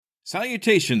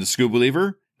Salutations, Scuba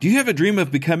Believer. Do you have a dream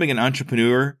of becoming an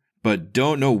entrepreneur, but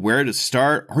don't know where to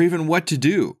start or even what to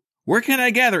do? Where can I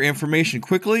gather information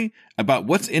quickly about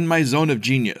what's in my zone of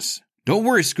genius? Don't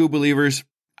worry, Scuba Believers.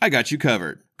 I got you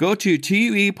covered. Go to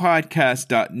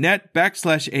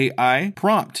tuepodcast.net/AI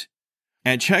prompt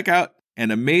and check out an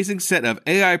amazing set of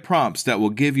AI prompts that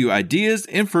will give you ideas,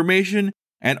 information,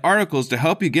 and articles to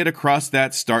help you get across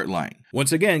that start line.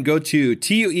 Once again, go to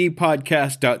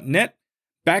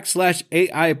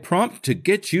tuepodcast.net/AI prompt to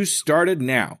get you started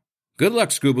now. Good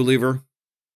luck, Scuba Believer.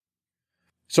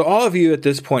 So all of you at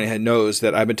this point knows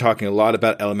that I've been talking a lot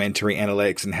about elementary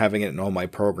analytics and having it in all my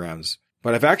programs,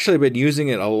 but I've actually been using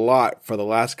it a lot for the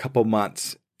last couple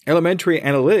months. Elementary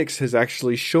analytics has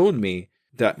actually shown me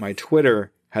that my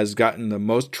Twitter has gotten the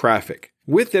most traffic.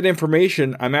 With that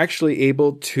information, I'm actually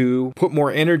able to put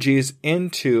more energies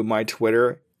into my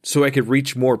Twitter so I could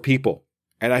reach more people.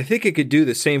 And I think it could do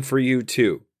the same for you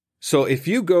too. So if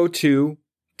you go to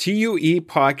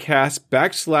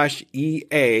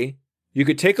tuepodcast.net/EA, you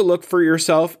could take a look for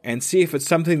yourself and see if it's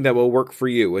something that will work for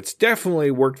you. It's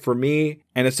definitely worked for me,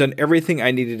 and it's done everything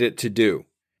I needed it to do.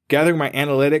 Gathering my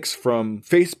analytics from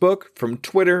Facebook, from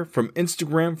Twitter, from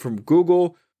Instagram, from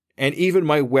Google, and even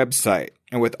my website.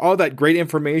 And with all that great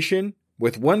information,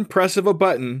 with one press of a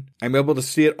button, I'm able to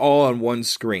see it all on one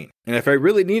screen. And if I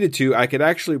really needed to, I could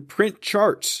actually print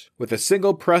charts with a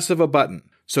single press of a button.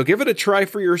 So give it a try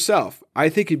for yourself. I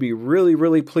think you'd be really,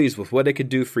 really pleased with what it could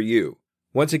do for you.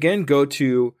 Once again, go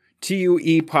to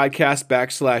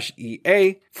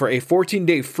tuepodcast.net/EA for a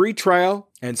 14-day free trial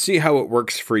and see how it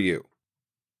works for you.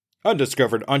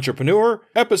 Undiscovered Entrepreneur,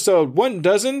 episode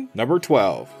 12, number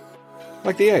 12.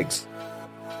 Like the eggs.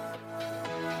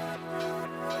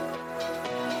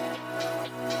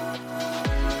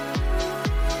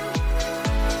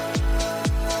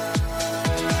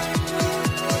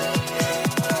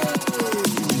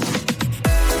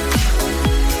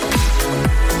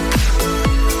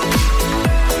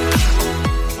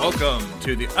 Welcome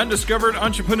to the Undiscovered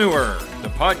Entrepreneur, the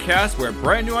podcast where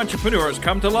brand new entrepreneurs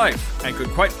come to life and could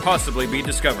quite possibly be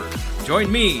discovered.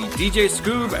 Join me, DJ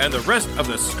Scoob, and the rest of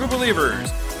the Scuba Believers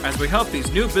as we help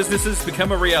these new businesses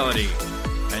become a reality.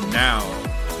 And now,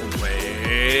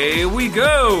 away we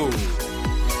go!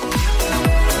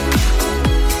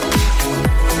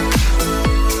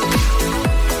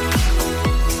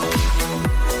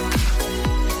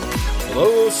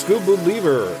 Hello, Scuba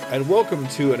Believer, and welcome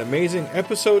to an amazing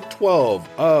episode 12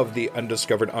 of the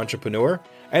Undiscovered Entrepreneur.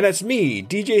 And it's me,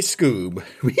 DJ Scoob,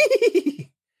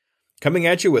 coming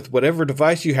at you with whatever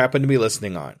device you happen to be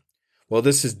listening on. Well,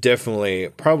 this is definitely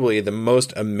probably the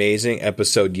most amazing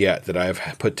episode yet that I've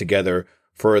put together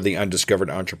for the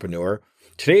Undiscovered Entrepreneur.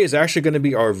 Today is actually going to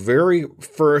be our very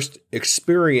first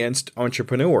experienced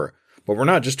entrepreneur. But we're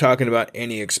not just talking about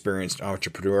any experienced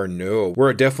entrepreneur, no.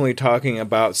 We're definitely talking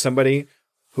about somebody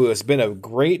who has been of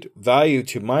great value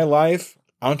to my life,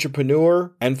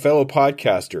 entrepreneur, and fellow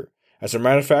podcaster. As a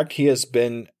matter of fact, he has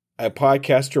been a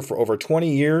podcaster for over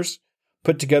 20 years,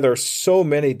 put together so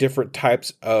many different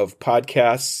types of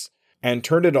podcasts, and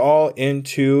turned it all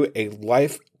into a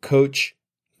life coach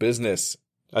business.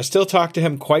 I still talk to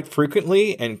him quite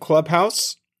frequently in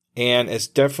Clubhouse, and is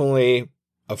definitely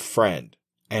a friend.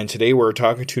 And today we're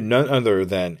talking to none other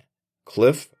than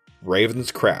Cliff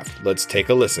Ravenscraft. Let's take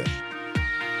a listen.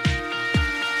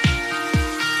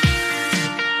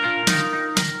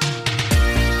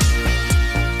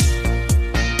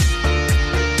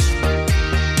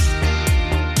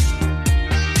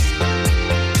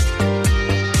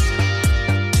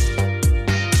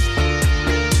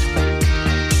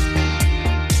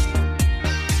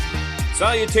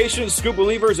 Salutations, Scuba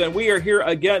Believers, and we are here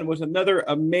again with another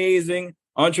amazing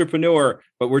entrepreneur,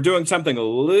 but we're doing something a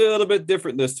little bit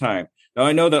different this time. Now,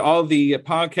 I know that all the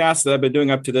podcasts that I've been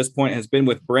doing up to this point has been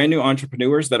with brand new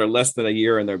entrepreneurs that are less than a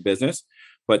year in their business.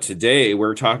 But today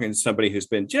we're talking to somebody who's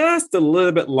been just a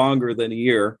little bit longer than a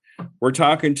year. We're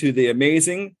talking to the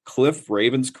amazing Cliff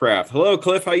Ravenscraft. Hello,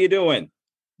 Cliff. How you doing?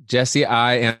 Jesse,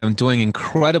 I am doing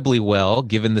incredibly well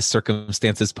given the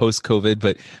circumstances post-COVID,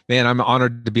 but man, I'm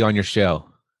honored to be on your show.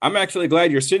 I'm actually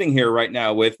glad you're sitting here right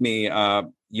now with me.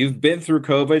 You've been through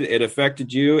COVID, it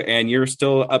affected you, and you're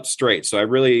still up straight. So I'm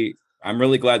really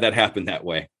glad that happened that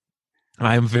way.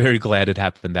 I'm very glad it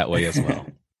happened that way as well.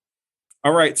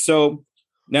 All right. So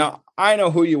now I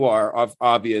know who you are,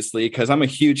 obviously, because I'm a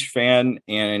huge fan,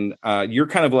 and you're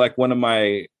kind of like one of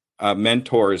my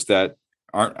mentors that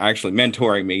aren't actually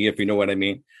mentoring me, if you know what I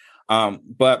mean.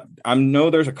 But I know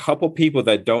there's a couple people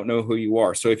that don't know who you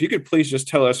are. So if you could please just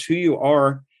tell us who you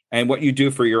are and what you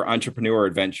do for your entrepreneur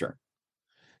adventure.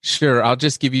 Sure. I'll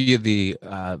just give you the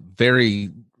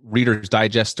very Reader's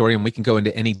Digest story, and we can go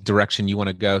into any direction you want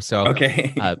to go. So,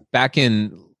 Okay. Back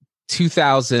in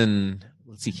 2000,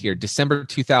 let's see here, December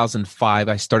 2005,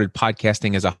 I started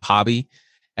podcasting as a hobby.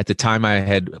 At the time, I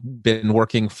had been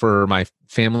working for my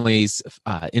family's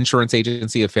insurance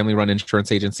agency, a family-run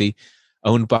insurance agency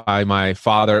owned by my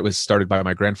father. It was started by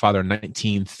my grandfather in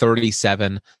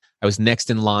 1937. I was next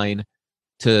in line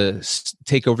to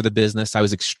take over the business. I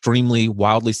was extremely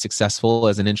wildly successful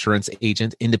as an insurance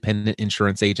agent, independent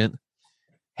insurance agent.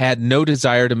 Had no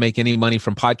desire to make any money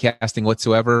from podcasting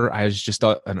whatsoever. I was just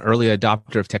an early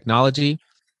adopter of technology.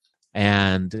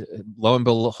 And lo and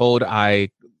behold, I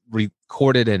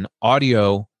recorded an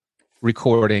audio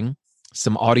recording,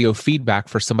 some audio feedback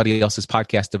for somebody else's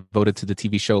podcast devoted to the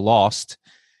TV show Lost.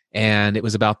 And it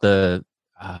was about the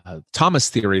Thomas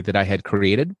theory that I had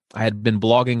created. I had been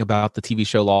blogging about the TV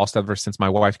show Lost ever since my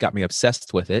wife got me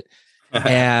obsessed with it.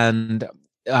 And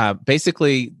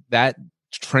basically that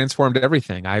transformed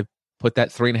everything. I put that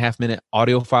 3.5-minute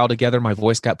audio file together. My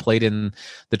voice got played in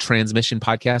the Transmission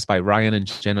podcast by Ryan and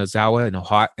Jenna Zawa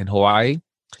in Hawaii.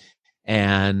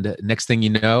 And next thing you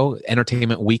know,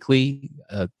 Entertainment Weekly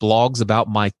blogs about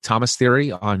my Thomas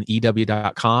theory on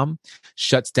EW.com,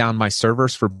 shuts down my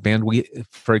servers for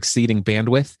exceeding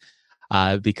bandwidth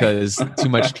because too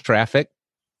much traffic.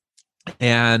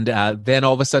 And then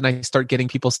all of a sudden I start getting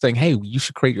people saying, hey, you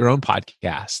should create your own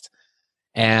podcast.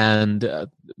 And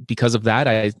because of that,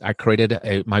 I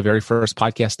created my very first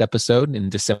podcast episode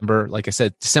in December, like I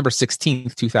said, December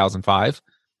 16th, 2005.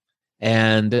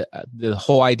 And the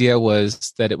whole idea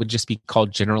was that it would just be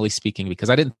called Generally Speaking,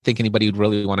 because I didn't think anybody would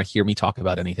really want to hear me talk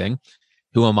about anything.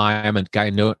 Who am I? I'm a guy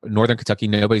in Northern Kentucky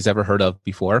nobody's ever heard of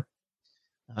before.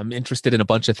 I'm interested in a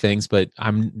bunch of things, but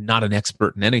I'm not an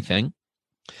expert in anything.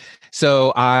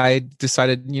 So I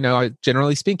decided,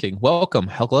 Generally Speaking, welcome,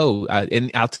 hello.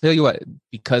 And I'll tell you what,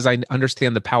 because I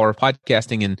understand the power of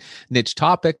podcasting and niche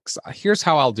topics, here's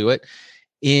how I'll do it.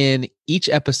 In each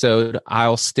episode,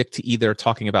 I'll stick to either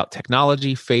talking about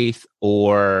technology, faith,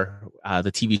 or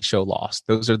the TV show Lost.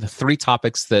 Those are the three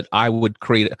topics that I would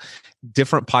create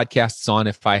different podcasts on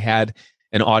if I had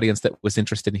an audience that was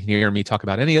interested in hearing me talk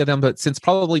about any of them. But since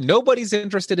probably nobody's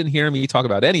interested in hearing me talk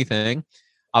about anything,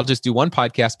 I'll just do one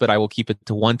podcast, but I will keep it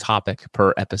to one topic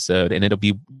per episode, and it'll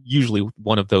be usually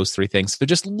one of those three things. So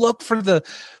just look for the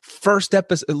first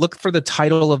episode, look for the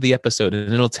title of the episode,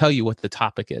 and it'll tell you what the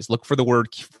topic is. Look for the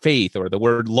word faith or the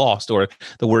word lost or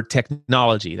the word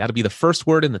technology. That'll be the first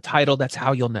word in the title. That's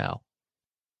how you'll know.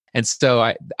 And so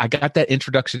I got that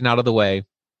introduction out of the way.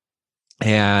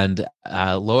 And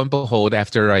lo and behold,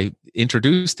 after I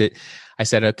introduced it, I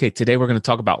said, okay, today we're going to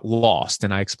talk about Lost.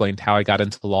 And I explained how I got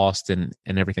into Lost and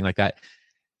everything like that.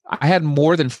 I had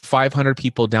more than 500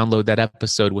 people download that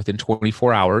episode within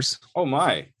 24 hours. Oh,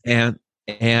 my.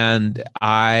 And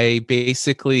I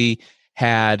basically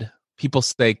had people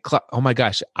say, oh, my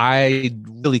gosh, I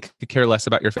really could care less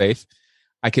about your faith.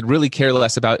 I could really care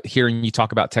less about hearing you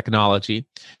talk about technology.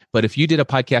 But if you did a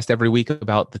podcast every week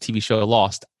about the TV show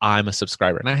Lost, I'm a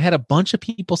subscriber. And I had a bunch of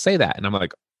people say that. And I'm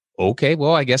like, okay,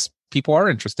 well, I guess people are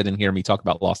interested in hearing me talk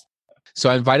about Lost. So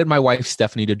I invited my wife,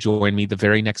 Stephanie, to join me the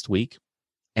very next week.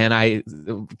 And I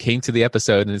came to the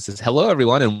episode and it says, hello,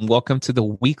 everyone, and welcome to the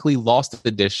weekly Lost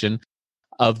edition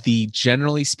of the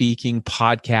Generally Speaking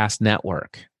podcast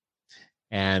network.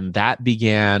 And that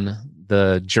began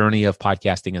the journey of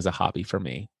podcasting as a hobby for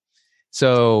me.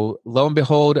 So lo and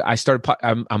behold, I started.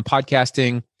 I'm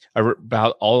podcasting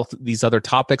about all these other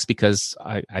topics because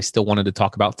I still wanted to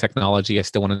talk about technology. I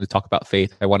still wanted to talk about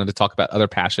faith. I wanted to talk about other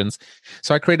passions.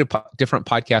 So I created different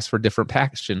podcasts for different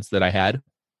passions that I had,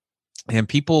 and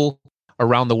people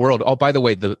around the world. Oh, by the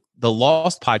way, the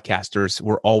Lost podcasters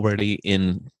were already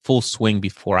in full swing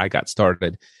before I got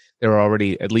started. There were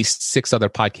already at least 6 other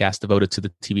podcasts devoted to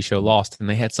the TV show Lost, and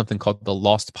they had something called the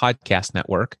Lost Podcast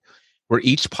Network, where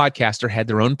each podcaster had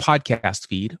their own podcast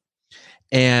feed,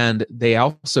 and they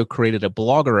also created a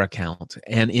blogger account.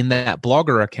 And in that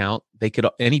blogger account,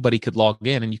 anybody could log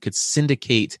in, and you could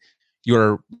syndicate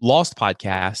your Lost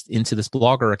podcast into this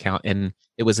blogger account, and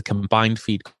it was a combined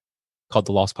feed called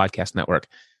the Lost Podcast Network.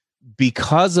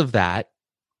 Because of that,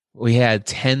 we had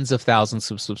tens of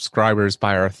thousands of subscribers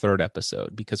by our 3rd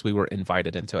episode because we were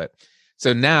invited into it.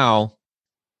 So now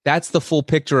that's the full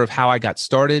picture of how I got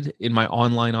started in my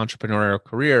online entrepreneurial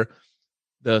career.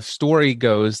 The story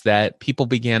goes that people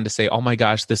began to say, oh my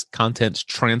gosh, this content's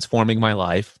transforming my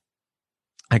life.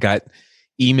 I got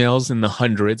emails in the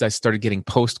hundreds. I started getting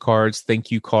postcards,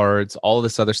 thank you cards, all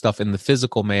this other stuff in the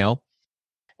physical mail.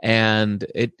 And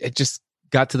it just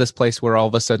got to this place where all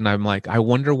of a sudden I'm like, I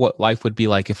wonder what life would be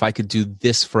like if I could do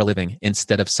this for a living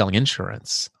instead of selling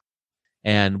insurance.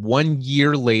 And 1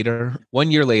 year later,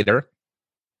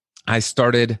 I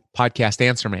started Podcast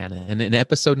Answer Man. And in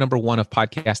episode number 1 of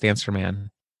Podcast Answer Man,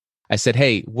 I said,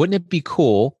 hey, wouldn't it be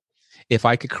cool if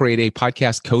I could create a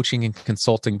podcast coaching and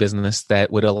consulting business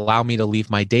that would allow me to leave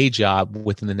my day job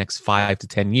within the next 5 to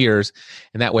 10 years?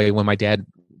 And that way, when my dad,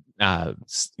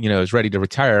 is ready to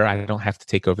retire, I don't have to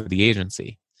take over the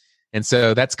agency. And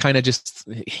so that's kind of just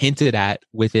hinted at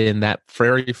within that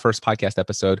very first podcast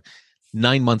episode.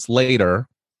 9 months later,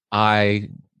 I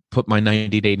put my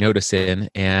 90-day notice in,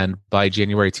 and by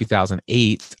January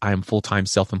 2008, I'm full-time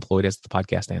self-employed as the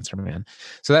Podcast Answer Man.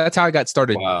 So that's how I got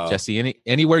started, Wow. Jesse.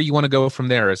 Anywhere you want to go from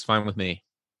there is fine with me.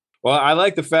 Well, I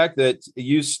like the fact that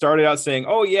you started out saying,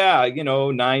 oh, yeah,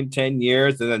 9-10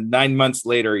 years. And then 9 months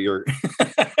later, you're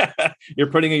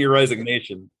you're putting in your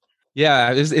resignation.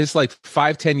 Yeah, it's like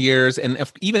 5-10 years. And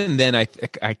even then, I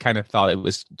kind of thought it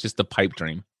was just a pipe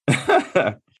dream.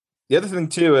 The other thing,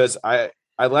 too, is I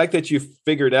like that you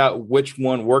figured out which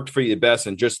one worked for you best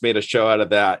and just made a show out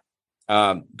of that,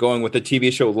 going with the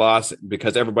TV show Lost,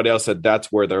 because everybody else said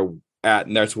that's where they're at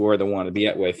and that's where they want to be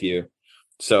at with you.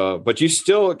 So, but you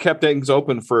still kept things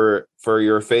open for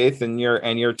your faith and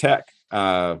your tech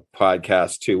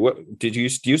podcast too. What do you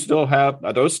still have?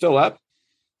 Are those still up?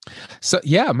 So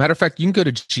yeah, matter of fact, you can go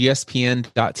to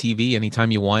gspn.tv anytime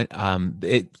you want.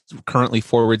 It currently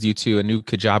forwards you to a new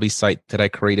Kajabi site that I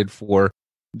created for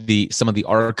some of the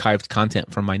archived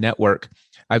content from my network.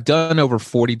 I've done over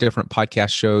 40 different podcast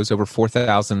shows, over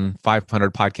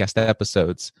 4,500 podcast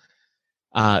episodes.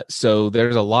 So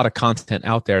there's a lot of content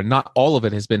out there. Not all of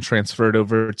it has been transferred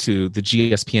over to the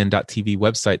gspn.tv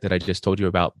website that I just told you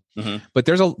about. Mm-hmm. But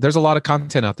there's a lot of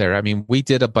content out there. I mean, we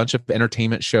did a bunch of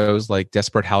entertainment shows like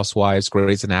Desperate Housewives,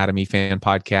 Grey's Anatomy fan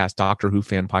podcast, Doctor Who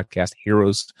fan podcast,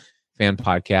 Heroes fan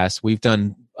podcast. We've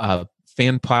done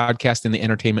fan podcast in the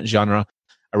entertainment genre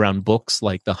around books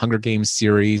like the Hunger Games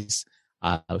series.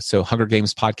 So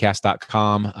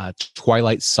hungergamespodcast.com,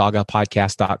 Twilight Saga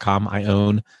podcast.com I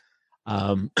own.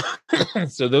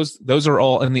 So those are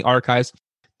all in the archives.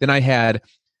 Then I had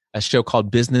a show called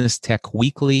Business Tech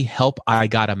Weekly, Help I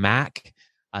Got a Mac,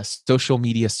 Social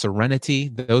Media Serenity.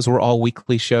 Those were all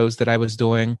weekly shows that I was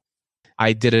doing.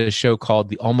 I did a show called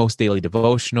The Almost Daily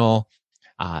Devotional,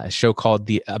 a show called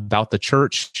The About the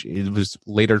Church. It was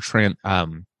later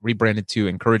rebranded to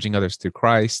Encouraging Others Through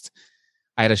Christ.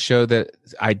 I had a show that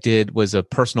I did was a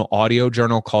personal audio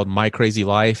journal called My Crazy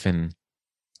Life, and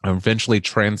eventually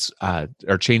changed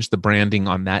the branding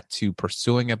on that to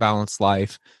Pursuing a Balanced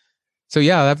Life. So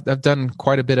yeah, I've done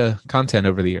quite a bit of content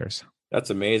over the years. That's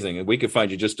amazing. And we can find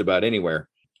you just about anywhere.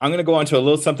 I'm going to go on to a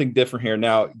little something different here.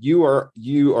 Now, you are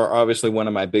obviously one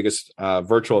of my biggest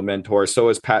virtual mentors. So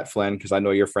is Pat Flynn, because I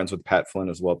know you're friends with Pat Flynn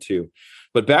as well, too.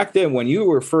 But back then, when you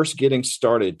were first getting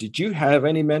started, did you have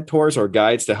any mentors or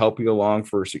guides to help you along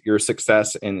for your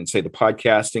success in, say, the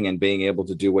podcasting and being able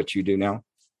to do what you do now?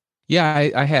 Yeah,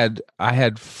 I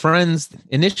had friends.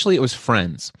 Initially, it was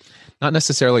friends, not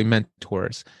necessarily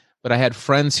mentors, but I had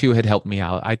friends who had helped me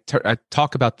out. I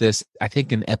talk about this, I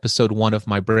think, in episode 1 of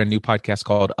my brand new podcast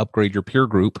called Upgrade Your Peer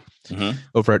Group, mm-hmm.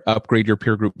 over at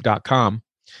upgradeyourpeergroup.com.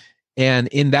 And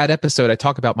in that episode, I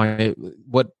talk about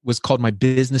what was called my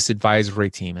business advisory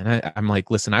team. And I'm like,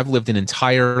 listen, I've lived an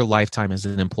entire lifetime as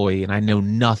an employee, and I know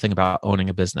nothing about owning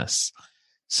a business.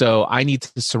 So I need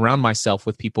to surround myself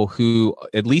with people who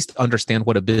at least understand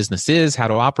what a business is, how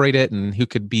to operate it, and who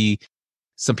could be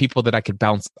some people that I could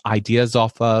bounce ideas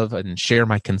off of and share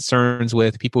my concerns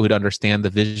with, people who'd understand the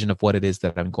vision of what it is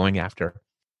that I'm going after.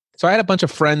 So I had a bunch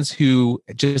of friends who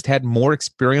just had more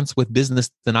experience with business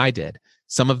than I did.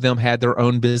 Some of them had their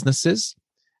own businesses,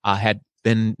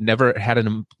 they'd never had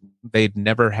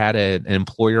an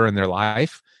employer in their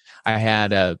life. I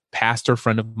had a pastor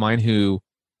friend of mine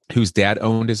whose dad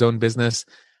owned his own business.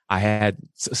 I had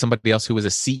somebody else who was a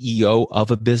CEO of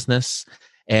a business,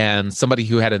 and somebody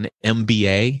who had an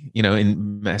MBA,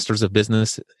 in Masters of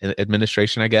Business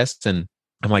Administration, I guess. And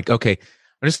I'm like, okay,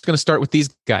 I'm just going to start with these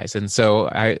guys. And so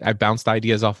I bounced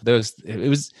ideas off of those.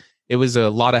 It was a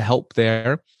lot of help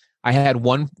there. I had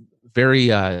one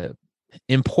very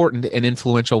important and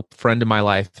influential friend in my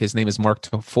life. His name is Mark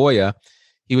Tafoya.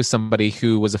 He was somebody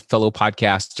who was a fellow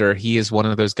podcaster. He is one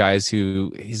of those guys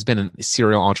he's been a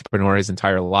serial entrepreneur his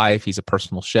entire life. He's a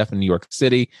personal chef in New York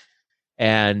City.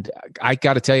 And I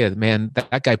got to tell you, man,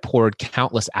 that guy poured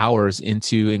countless hours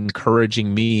into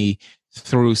encouraging me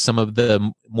through some of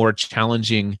the more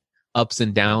challenging ups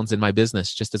and downs in my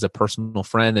business, just as a personal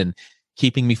friend, and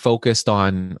keeping me focused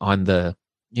on the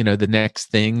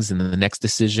next things and the next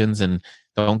decisions, and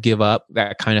don't give up,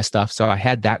 that kind of stuff. So I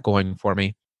had that going for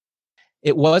me.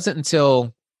 It wasn't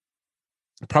until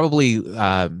probably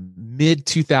mid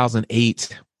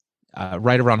 2008,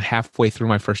 right around halfway through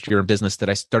my first year in business, that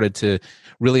I started to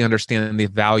really understand the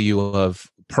value of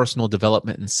personal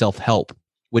development and self-help,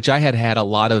 which I had had a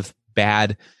lot of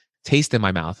bad taste in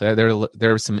my mouth. There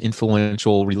were some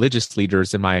influential religious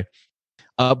leaders in my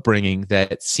upbringing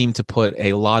that seemed to put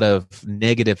a lot of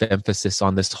negative emphasis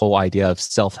on this whole idea of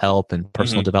self-help and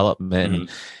personal development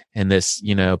and this,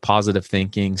 positive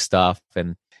thinking stuff.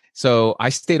 And so I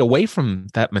stayed away from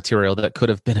that material that could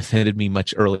have benefited me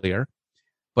much earlier.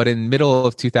 But in middle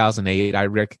of 2008, I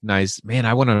recognized, man,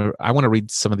 I want to read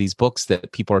some of these books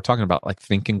that people are talking about, like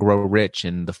Think and Grow Rich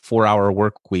and the 4-Hour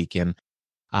Work Week. And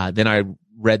then I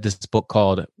read this book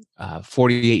called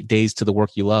 48 Days to the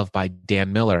Work You Love by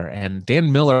Dan Miller. And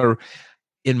Dan Miller,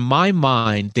 in my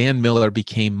mind, Dan Miller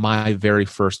became my very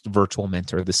first virtual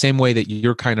mentor. The same way that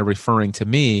you're kind of referring to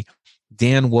me,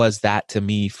 Dan was that to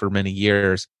me for many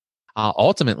years.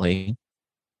 Ultimately,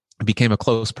 became a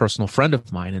close personal friend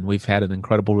of mine, and we've had an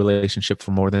incredible relationship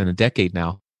for more than a decade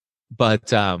now. But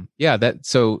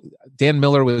so Dan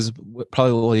Miller was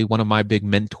probably one of my big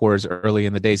mentors early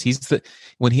in the days.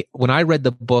 When I read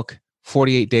the book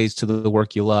 48 Days to the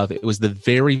Work You Love, it was the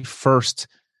very first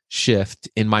shift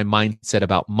in my mindset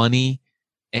about money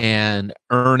and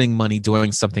earning money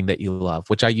doing something that you love,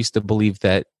 which I used to believe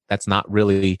that that's not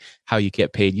really how you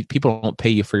get paid. People don't pay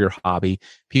you for your hobby.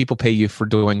 People pay you for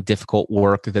doing difficult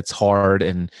work that's hard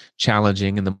and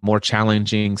challenging. And the more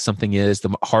challenging something is,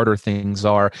 the harder things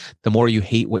are, the more you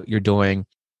hate what you're doing.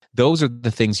 Those are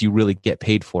the things you really get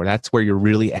paid for. That's where you're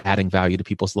really adding value to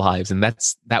people's lives. And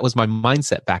that was my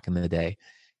mindset back in the day.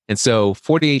 And so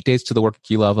 48 Days to the Work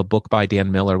You Love, a book by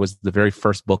Dan Miller, was the very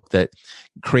first book that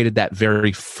created that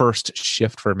very first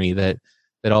shift for me that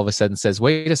all of a sudden says,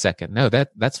 wait a second, no,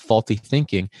 that's faulty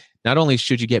thinking. Not only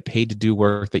should you get paid to do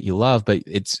work that you love, but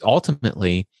it's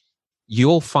ultimately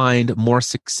you'll find more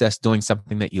success doing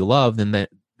something that you love than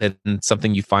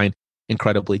something you find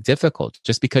incredibly difficult.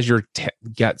 Just because you're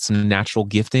got some natural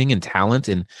gifting and talent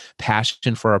and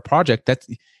passion for a project,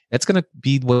 that's going to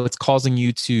be what's causing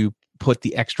you to put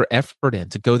the extra effort in,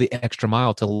 to go the extra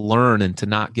mile, to learn and to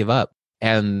not give up.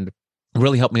 And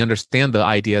really helped me understand the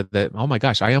idea that, oh my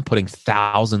gosh, I am putting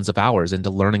thousands of hours into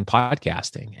learning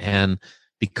podcasting. And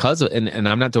because of, and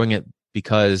I'm not doing it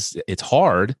because it's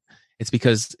hard. It's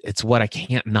because it's what I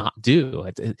can't not do.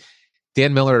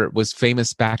 Dan Miller was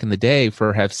famous back in the day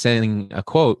for saying a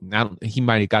quote. Now, he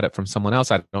might have got it from someone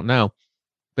else. I don't know.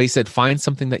 But he said, find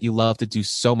something that you love to do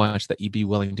so much that you'd be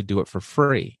willing to do it for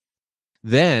free.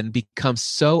 Then become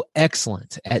so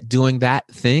excellent at doing that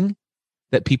thing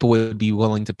that people would be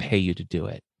willing to pay you to do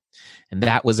it. And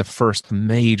that was a first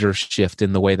major shift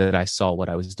in the way that I saw what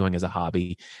I was doing as a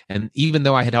hobby. And even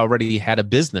though I had already had a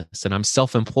business and I'm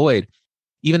self-employed,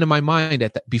 even in my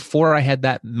mind, before I had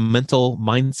that mental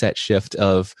mindset shift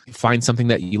of find something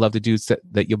that you love to do,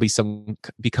 that you'll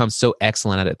become so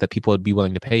excellent at it that people would be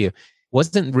willing to pay you,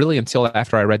 wasn't really until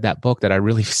after I read that book that I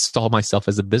really saw myself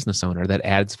as a business owner that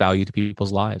adds value to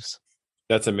people's lives.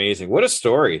 That's amazing. What a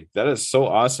story. That is so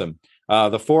awesome.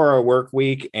 The 4-Hour Work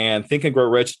Week and Think and Grow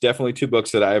Rich, definitely two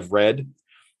books that I've read,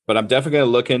 but I'm definitely going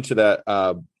to look into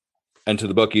that, into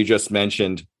the book you just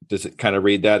mentioned, to kind of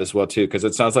read that as well too, because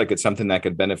it sounds like it's something that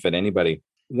could benefit anybody.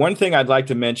 One thing I'd like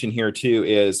to mention here too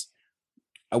is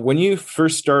when you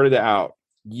first started out,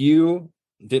 you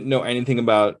didn't know anything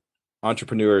about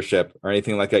entrepreneurship or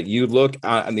anything like that. You looked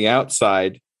on the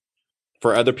outside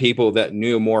for other people that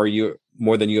knew more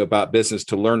than you about business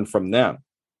to learn from them.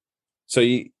 So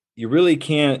you really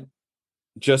can't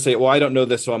just say, well, I don't know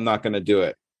this, so I'm not going to do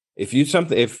it.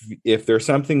 If there's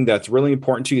something that's really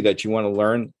important to you that you want to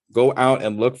learn, go out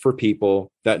and look for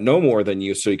people that know more than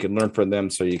you so you can learn from them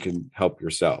so you can help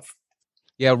yourself.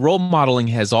 Yeah, role modeling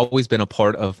has always been a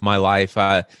part of my life.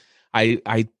 I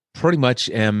pretty much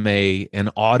am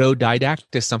an autodidact.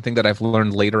 Is something that I've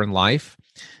learned later in life.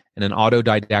 And an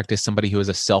autodidact is somebody who is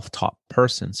a self-taught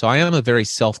person. So I am a very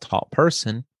self-taught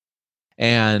person.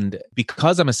 And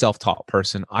because I'm a self-taught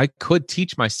person, I could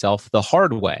teach myself the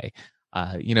hard way.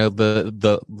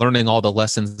 The learning all the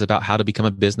lessons about how to become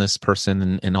a business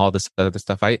person and all this other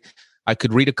stuff. I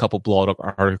could read a couple blog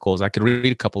articles. I could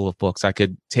read a couple of books. I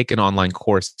could take an online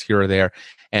course here or there.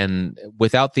 And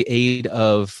without the aid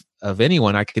of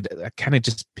anyone, I kind of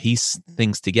just piece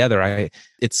things together.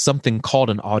 It's something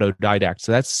called an autodidact.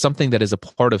 So that's something that is a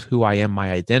part of who I am,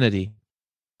 my identity.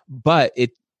 But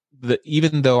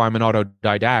even though I'm an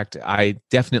autodidact, I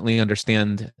definitely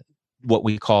understand what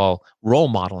we call role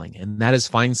modeling. And that is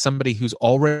find somebody who's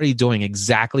already doing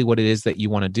exactly what it is that you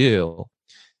want to do.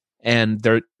 And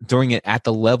they're doing it at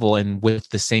the level and with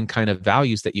the same kind of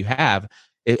values that you have.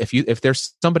 If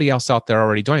there's somebody else out there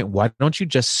already doing it, why don't you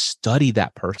just study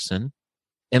that person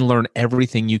and learn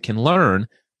everything you can learn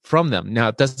from them? Now,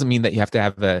 it doesn't mean that you have to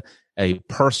have a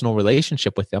personal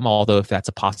relationship with them, although if that's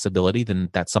a possibility, then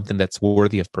that's something that's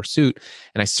worthy of pursuit.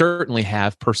 And I certainly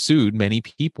have pursued many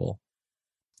people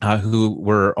who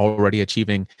were already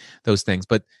achieving those things.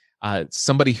 But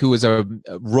somebody who is a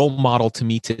role model to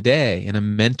me today and a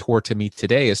mentor to me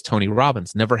today is Tony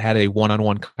Robbins. Never had a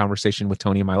one-on-one conversation with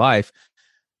Tony in my life,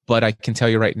 but I can tell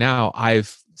you right now,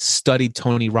 I've studied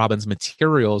Tony Robbins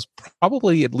materials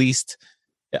probably at least,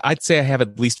 I'd say I have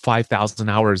at least 5,000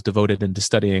 hours devoted into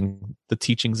studying the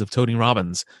teachings of Tony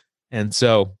Robbins. And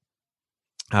so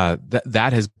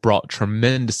that has brought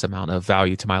tremendous amount of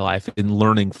value to my life in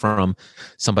learning from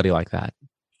somebody like that.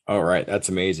 All right. That's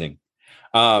amazing.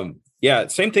 Yeah,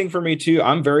 same thing for me too.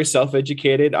 I'm very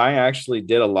self-educated. I actually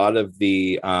did a lot of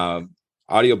the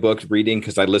audiobook reading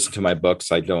because I listen to my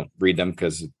books. I don't read them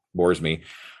because it bores me.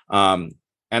 And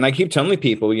I keep telling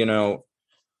people,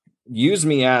 use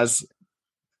me as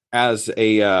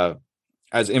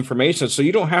information. So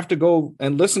you don't have to go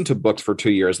and listen to books for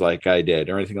 2 years like I did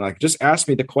or anything like that. Just ask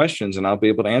me the questions and I'll be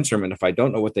able to answer them. And if I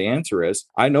don't know what the answer is,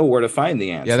 I know where to find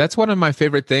the answer. Yeah, that's one of my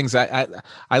favorite things. I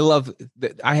love,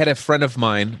 I had a friend of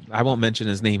mine, I won't mention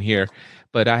his name here,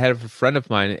 but I had a friend of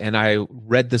mine and I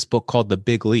read this book called The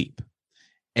Big Leap.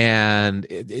 And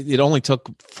it only took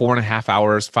 4.5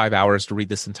 hours, 5 hours to read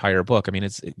this entire book. I mean,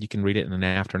 you can read it in an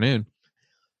afternoon.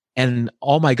 And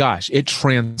oh my gosh, it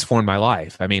transformed my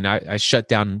life. I mean, I shut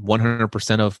down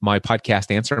 100% of my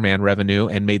podcast Answer Man revenue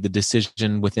and made the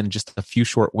decision within just a few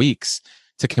short weeks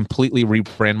to completely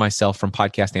rebrand myself from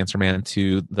Podcast Answer Man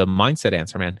to the Mindset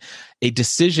Answer Man. A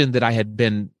decision that I had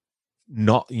been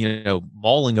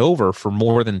mulling over for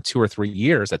more than 2 or 3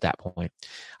 years at that point.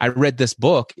 I read this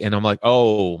book and I'm like,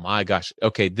 oh my gosh,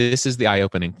 okay, this is the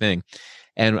eye-opening thing.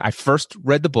 And I first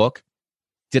read the book,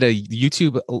 did a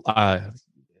YouTube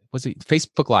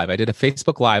Facebook Live. I did a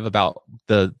Facebook Live about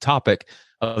the topic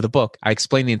of the book. I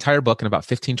explained the entire book in about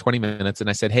 15, 20 minutes. And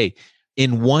I said, hey,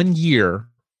 in 1 year,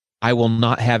 I will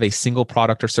not have a single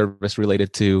product or service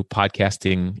related to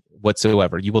podcasting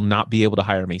whatsoever. You will not be able to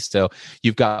hire me. So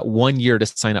you've got 1 year to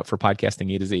sign up for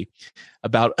Podcasting A to Z.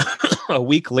 About a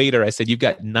week later, I said, you've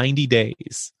got 90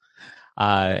 days.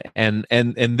 And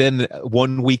then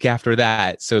 1 week after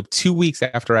that, so 2 weeks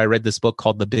after I read this book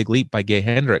called The Big Leap by Gay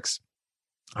Hendricks,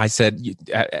 I said,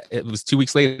 it was 2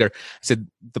 weeks later, I said,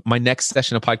 my next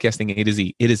session of Podcasting A to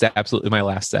Z, it is absolutely my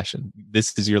last session.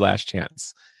 This is your last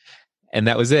chance. And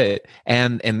that was it.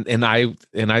 And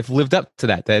I've lived up to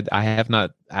that I have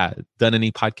not done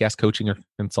any podcast coaching or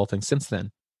consulting since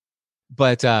then.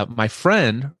 But my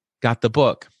friend got the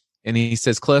book and he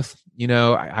says, Cliff,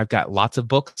 I've got lots of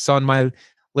books on my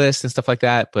list and stuff like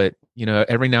that. But,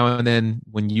 every now and then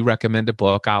when you recommend a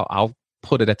book, I'll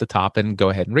put it at the top and go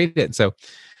ahead and read it. And so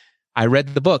I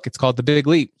read the book. It's called The Big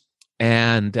Leap.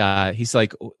 And he's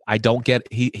like, I don't get,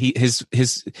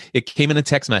 it came in a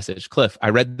text message. Cliff, I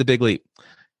read The Big Leap.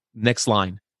 Next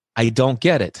line. I don't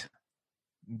get it.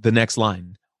 The next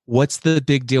line. What's the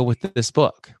big deal with this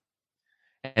book?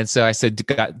 And so I said,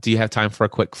 do you have time for a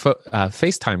quick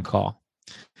FaceTime call?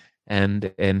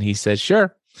 And he said,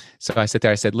 sure. So I sat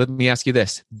there, I said, let me ask you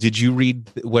this. Did you read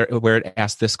where it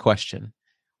asked this question?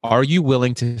 Are you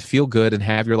willing to feel good and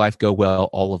have your life go well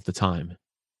all of the time?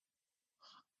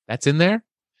 That's in there?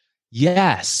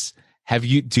 Yes.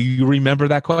 Do you remember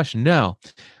that question? No.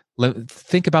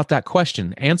 Think about that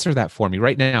question. Answer that for me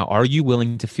right now. Are you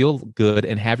willing to feel good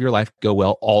and have your life go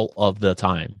well all of the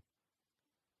time?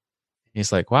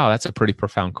 He's like, wow, that's a pretty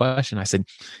profound question. I said,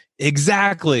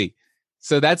 exactly.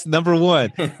 So that's number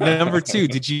one. Number two,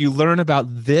 did you learn about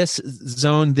this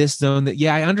zone, that?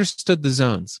 Yeah, I understood the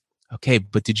zones. Okay,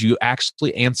 but did you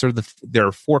actually answer there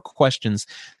are 4 questions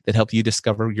that help you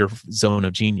discover your zone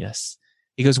of genius?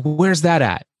 He goes, where's that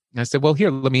at? And I said, well,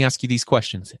 here, let me ask you these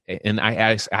questions. And I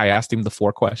asked him the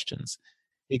 4 questions.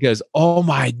 He goes, oh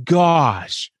my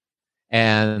gosh.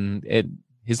 And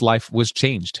his life was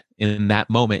changed in that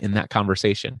moment, in that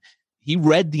conversation. He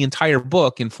read the entire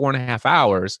book in 4.5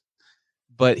 hours,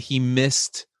 but he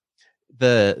missed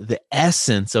the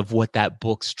essence of what that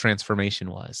book's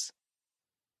transformation was.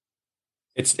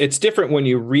 It's different when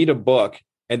you read a book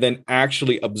and then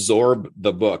actually absorb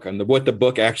the book and what the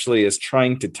book actually is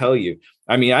trying to tell you.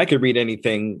 I mean, I could read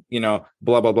anything, blah,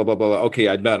 blah, blah, blah, blah. Okay,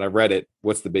 I read it.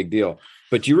 What's the big deal?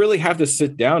 But you really have to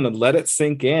sit down and let it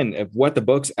sink in of what the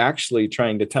book's actually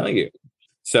trying to tell you.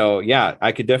 So, yeah,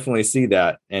 I could definitely see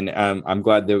that. And I'm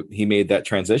glad that he made that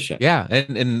transition. Yeah.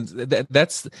 And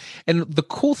the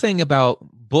cool thing about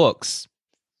books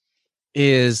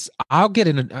is I'll get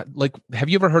in, like, have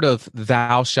you ever heard of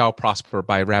Thou Shalt Prosper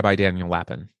by Rabbi Daniel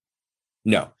Lapin?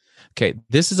 No. Okay,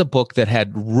 this is a book that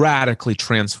had radically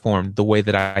transformed the way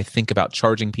that I think about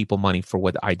charging people money for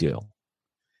what I do.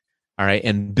 All right,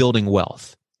 and building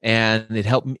wealth. And it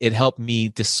helped me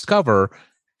discover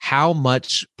how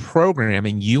much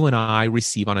programming you and I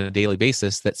receive on a daily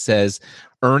basis that says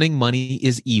earning money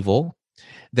is evil,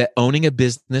 that owning a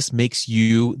business makes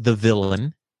you the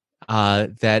villain,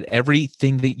 that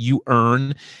everything that you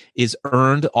earn is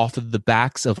earned off of the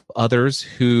backs of others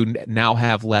who now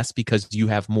have less because you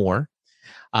have more.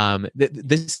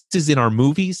 This is in our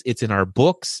movies, it's in our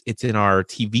books, it's in our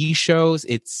TV shows,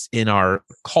 it's in our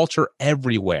culture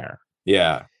everywhere.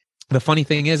 Yeah. The funny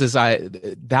thing is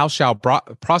Thou Shalt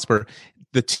Prosper,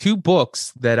 the two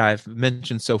books that I've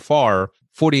mentioned so far,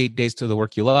 48 Days to the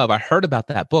Work You Love, I heard about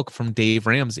that book from Dave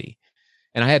Ramsey.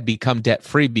 And I had become debt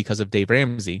free because of Dave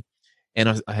Ramsey.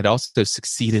 And I had also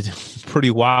succeeded pretty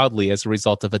wildly as a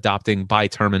result of adopting buy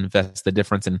term invest, the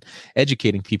difference, in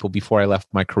educating people before I left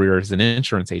my career as an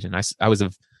insurance agent. I was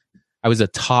a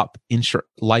top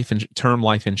term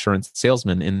life insurance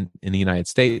salesman in the United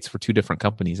States for two different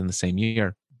companies in the same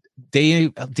year.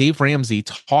 Dave Ramsey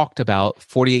talked about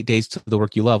 48 Days to the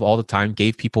Work You Love all the time,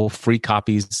 gave people free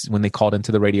copies when they called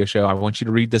into the radio show. I want you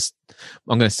to read this.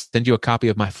 I'm going to send you a copy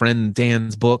of my friend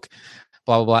Dan's book,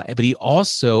 blah, blah, blah. But he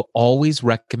also always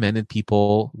recommended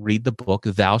people read the book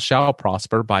Thou Shalt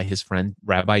Prosper by his friend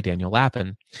Rabbi Daniel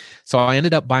Lapin. So I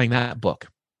ended up buying that book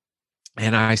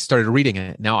and I started reading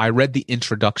it. Now I read the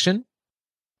introduction,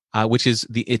 which is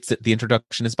the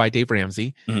introduction is by Dave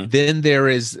Ramsey. Mm-hmm. Then there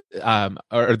is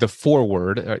or the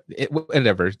foreword, or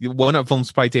whatever. One of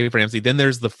them's by Dave Ramsey. Then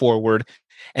there's the foreword,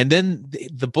 and then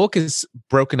the book is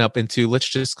broken up into, let's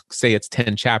just say it's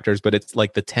 10 chapters, but it's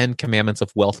like the 10 commandments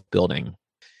of wealth building.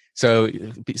 So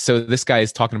this guy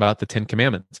is talking about the 10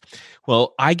 commandments.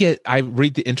 Well, I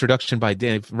read the introduction by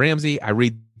Dave Ramsey. I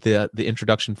read the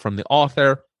introduction from the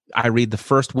author. I read the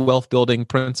first wealth building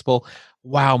principle.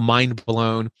 Wow, mind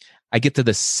blown. I get to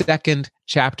the second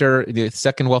chapter, the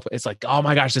second wealth. It's like, oh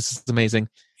my gosh, this is amazing.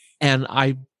 And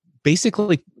I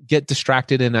basically get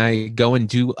distracted and I go and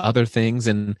do other things.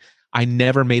 And I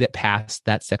never made it past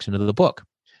that section of the book.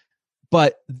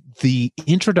 But the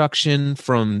introduction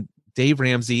from Dave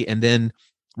Ramsey and then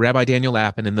Rabbi Daniel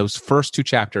Lapin in those first two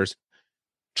chapters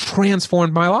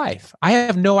transformed my life. I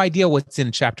have no idea what's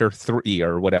in chapter 3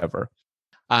 or whatever.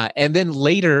 And then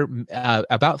later,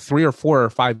 about 3 or 4 or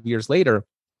 5 years later,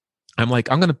 I'm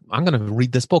like, I'm gonna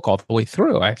read this book all the way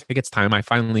through. I think it's time I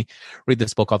finally read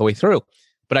this book all the way through.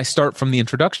 But I start from the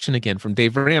introduction again from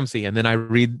Dave Ramsey, and then I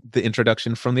read the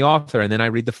introduction from the author, and then I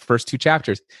read the first 2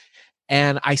 chapters.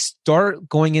 And I start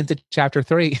going into chapter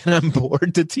 3, and I'm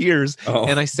bored to tears,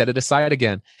 and I set it aside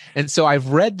again. And so I've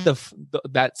read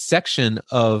that section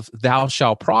of Thou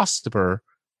Shalt Prosper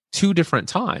 2 different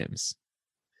times.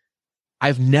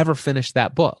 I've never finished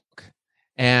that book.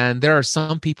 And there are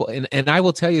some people, and I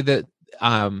will tell you that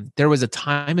there was a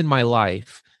time in my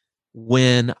life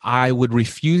when I would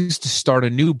refuse to start a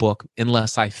new book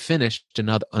unless I finished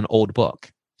an old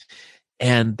book.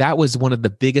 And that was one of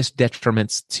the biggest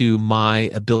detriments to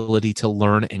my ability to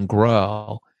learn and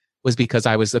grow, was because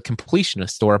I was a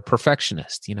completionist or a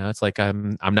perfectionist. You know, it's like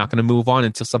I'm not going to move on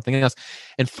until something else.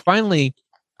 And finally,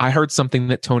 I heard something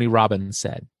that Tony Robbins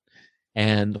said.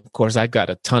 And of course, I've got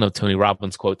a ton of Tony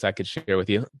Robbins quotes I could share with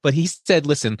you. But he said,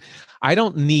 listen, I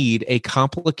don't need a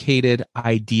complicated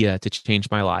idea to change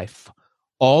my life.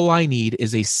 All I need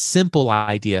is a simple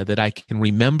idea that I can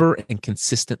remember and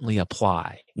consistently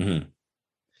apply. Mm-hmm.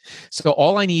 So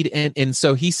all I need, and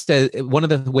so he said, one of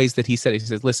the ways that he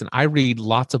says, listen, I read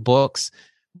lots of books.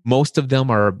 Most of them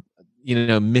are,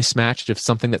 mismatched of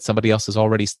something that somebody else has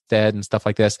already said and stuff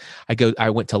like this.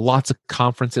 I went to lots of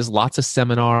conferences, lots of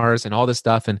seminars and all this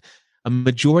stuff. And a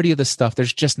majority of the stuff,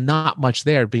 there's just not much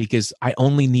there because I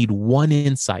only need one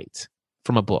insight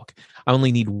from a book. I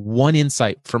only need one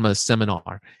insight from a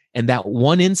seminar. And that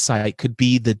one insight could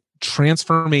be the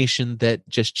transformation that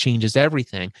just changes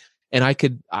everything. And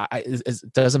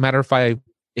it doesn't matter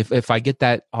if I get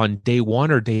that on day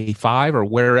 1 or day 5 or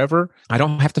wherever, I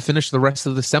don't have to finish the rest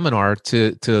of the seminar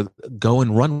to go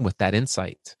and run with that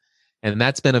insight. And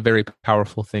that's been a very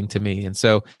powerful thing to me. And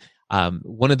so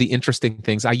one of the interesting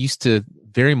things, I used to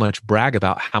very much brag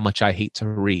about how much I hate to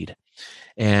read.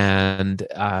 And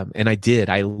I did.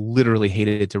 I literally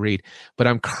hated to read. But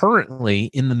I'm currently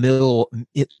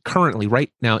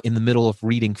right now in the middle of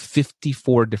reading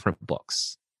 54 different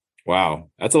books. Wow.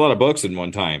 That's a lot of books in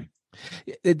one time.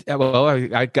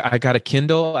 I got a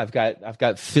Kindle. I've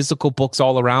got physical books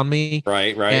all around me.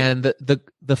 Right, right. And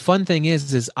the fun thing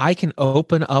is I can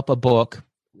open up a book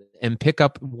and pick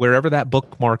up wherever that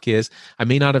bookmark is. I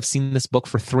may not have seen this book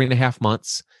for 3.5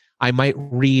 months. I might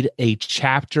read a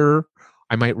chapter.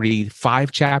 I might read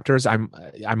 5 chapters. I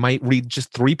might read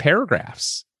just 3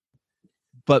 paragraphs.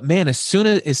 But man, as soon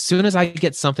as I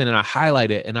get something and I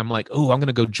highlight it and I'm like, oh, I'm going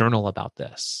to go journal about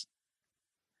this.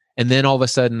 And then all of a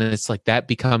sudden it's like that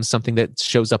becomes something that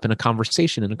shows up in a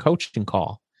conversation, in a coaching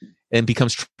call, and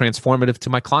becomes transformative to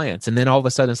my clients. And then all of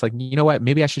a sudden it's like, you know what,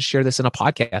 maybe I should share this in a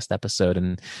podcast episode.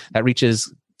 And that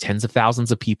reaches tens of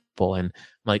thousands of people. And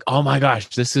I'm like, oh my gosh,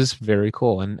 this is very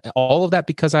cool. And all of that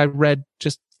because I read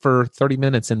just for 30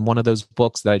 minutes in one of those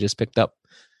books that I just picked up.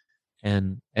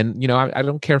 And you know, I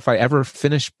don't care if I ever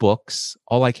finish books.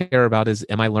 All I care about is,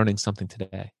 am I learning something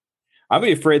today? I'll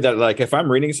be afraid that, like, if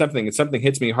I'm reading something and something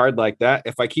hits me hard like that,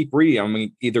 if I keep reading,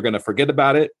 I'm either going to forget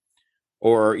about it,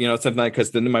 or, you know, something like,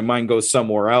 because then my mind goes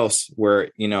somewhere else where,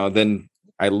 you know, then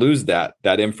I lose that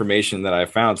information that I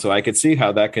found. So I could see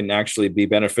how that can actually be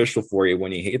beneficial for you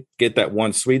when you get that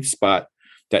one sweet spot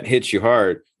that hits you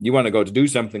hard. You want to go to do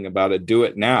something about it. Do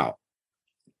it now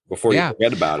before you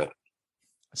forget about it.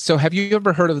 So have you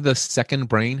ever heard of the second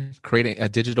brain, creating a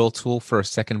digital tool for a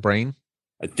second brain?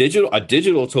 A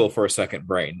digital tool for a second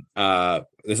brain.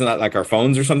 Isn't that like our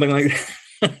phones or something like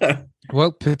that?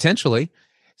 Well, potentially.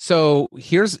 So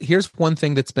here's one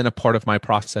thing that's been a part of my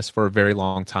process for a very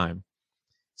long time.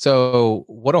 So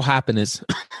what'll happen is,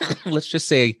 let's just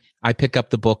say I pick up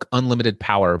the book Unlimited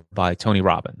Power by Tony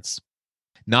Robbins.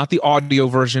 Not the audio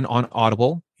version on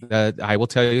Audible. I will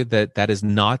tell you that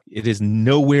it is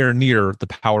nowhere near the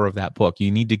power of that book.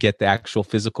 You need to get the actual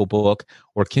physical book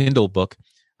or Kindle book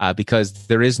because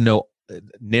there is no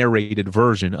narrated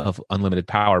version of Unlimited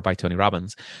Power by Tony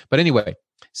Robbins. But anyway,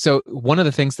 so one of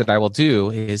the things that I will do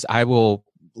is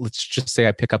let's just say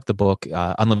I pick up the book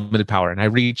Unlimited Power and I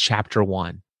read chapter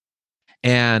 1.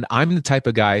 And I'm the type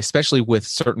of guy, especially with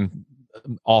certain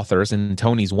authors, and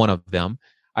Tony's one of them,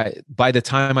 by the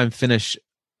time I'm finished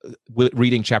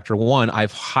reading chapter 1,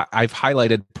 I've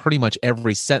highlighted pretty much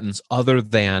every sentence other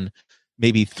than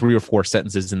maybe 3 or 4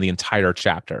 sentences in the entire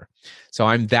chapter. So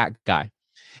I'm that guy.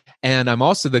 And I'm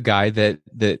also the guy that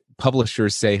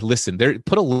publishers say, listen,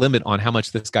 put a limit on how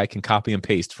much this guy can copy and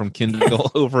paste from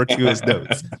Kindle over to his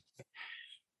notes.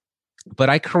 But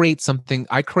I create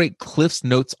Cliff's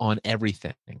notes on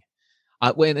everything.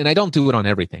 And I don't do it on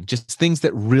everything, just things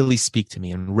that really speak to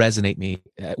me and resonate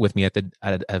with me at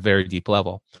a very deep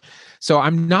level. So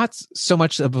I'm not so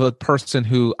much of a person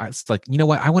who it's like, you know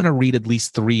what, I want to read at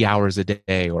least 3 hours a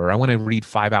day, or I want to read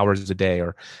 5 hours a day,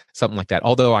 or something like that.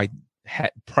 Although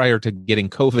prior to getting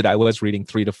COVID, I was reading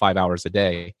 3 to 5 hours a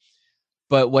day.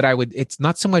 But it's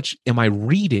not so much, am I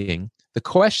reading? The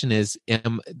question is,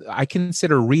 I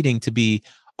consider reading to be,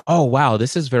 oh, wow,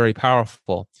 this is very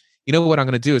powerful. You know what I'm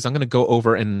going to do is I'm going to go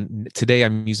over, and today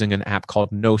I'm using an app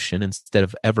called Notion instead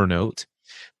of Evernote.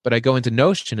 But I go into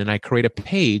Notion and I create a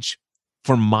page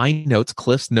for my notes,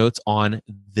 Cliff's notes on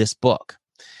this book.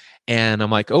 And I'm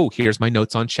like, oh, here's my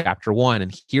notes on chapter 1.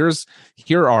 And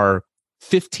here are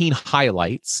 15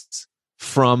 highlights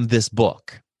from this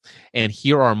book. And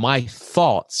here are my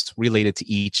thoughts related to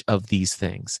each of these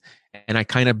things. And I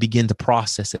kind of begin to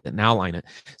process it and outline it.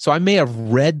 So I may have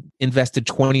invested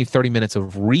 20, 30 minutes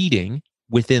of reading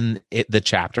within the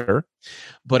chapter,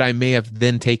 but I may have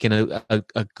then taken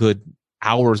a good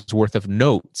hour's worth of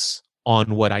notes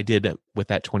on what I did with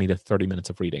that 20 to 30 minutes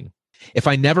of reading. If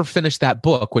I never finished that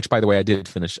book, which by the way, I did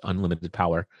finish Unlimited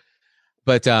Power,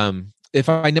 but if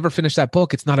I never finish that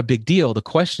book, it's not a big deal. The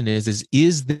question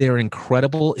is there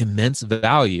incredible, immense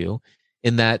value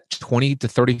in that 20 to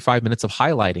 35 minutes of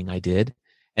highlighting I did,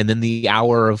 and then the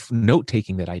hour of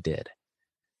note-taking that I did?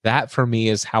 That for me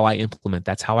is how I implement.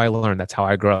 That's how I learn. That's how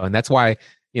I grow. And that's why,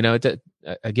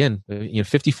 again,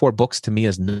 54 books to me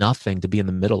is nothing to be in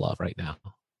the middle of right now.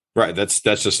 Right. That's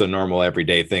just a normal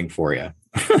everyday thing for you.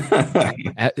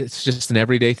 It's just an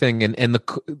everyday thing. And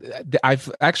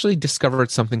I've actually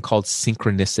discovered something called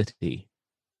synchronicity.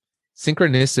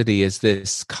 Synchronicity is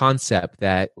this concept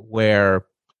where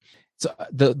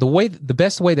the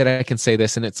best way that I can say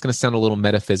this, and it's going to sound a little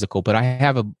metaphysical, but I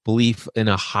have a belief in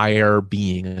a higher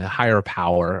being, a higher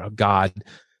power, a God.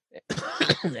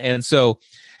 And so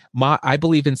I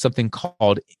believe in something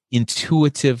called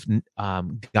intuitive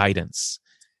guidance.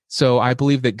 So I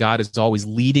believe that God is always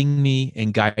leading me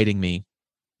and guiding me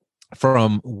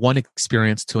from one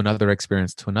experience to another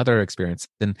experience to another experience.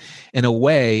 And in a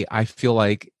way, I feel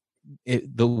like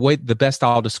the best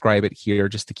I'll describe it here,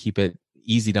 just to keep it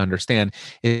easy to understand,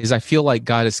 is I feel like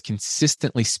God is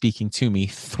consistently speaking to me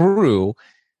through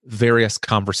various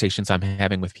conversations I'm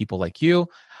having with people like you,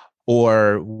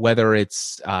 or whether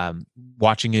it's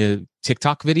watching a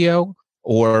TikTok video,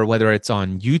 or whether it's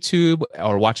on YouTube,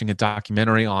 or watching a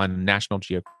documentary on National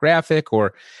Geographic,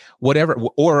 or whatever,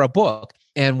 or a book.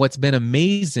 And what's been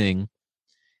amazing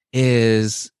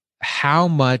is how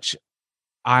much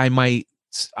I might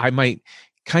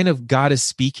kind of, God is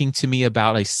speaking to me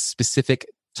about a specific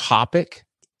topic,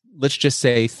 let's just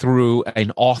say through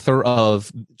an author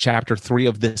of chapter 3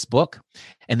 of this book.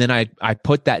 And then I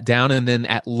put that down, and then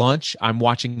at lunch, I'm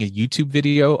watching a YouTube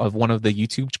video of one of the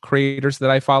YouTube creators that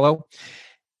I follow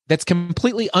that's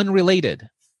completely unrelated,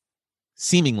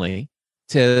 seemingly,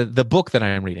 to the book that I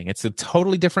am reading. It's a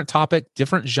totally different topic,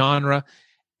 different genre.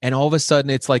 And all of a sudden,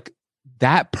 it's like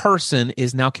that person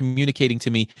is now communicating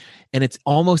to me. And it's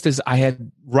almost as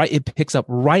it picks up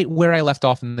right where I left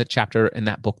off in the chapter in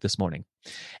that book this morning.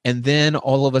 And then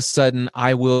all of a sudden,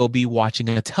 I will be watching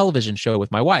a television show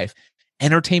with my wife,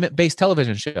 entertainment-based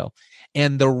television show.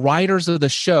 And the writers of the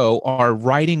show are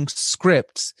writing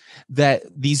scripts that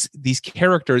these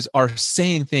characters are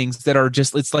saying things that are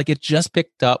just, it's like it just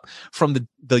picked up from the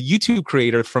YouTube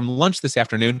creator from lunch this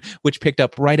afternoon, which picked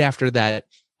up right after that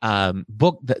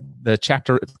book, the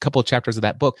chapter, a couple of chapters of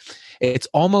that book. It's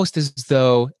almost as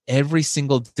though every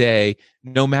single day,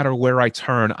 no matter where I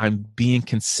turn, I'm being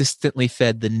consistently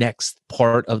fed the next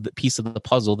part of the piece of the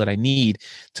puzzle that I need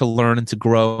to learn and to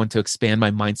grow and to expand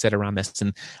my mindset around this.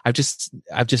 And I've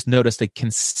just noticed a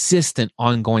consistent,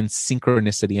 ongoing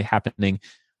synchronicity happening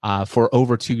for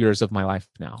over 2 years of my life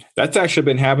now. That's actually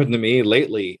been happening to me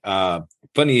lately.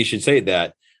 Funny you should say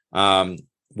that.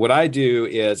 What I do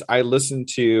is I listen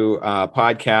to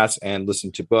podcasts and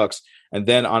listen to books. And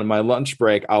then on my lunch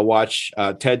break, I'll watch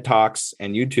TED Talks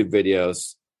and YouTube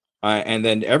videos. And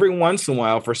then every once in a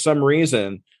while, for some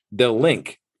reason, they'll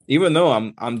link. Even though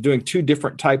I'm doing two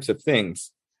different types of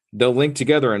things, they'll link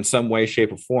together in some way,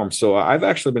 shape, or form. So I've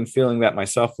actually been feeling that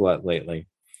myself a lot lately.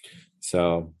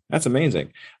 So that's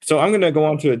amazing. So I'm going to go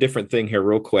on to a different thing here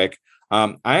real quick.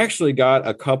 I actually got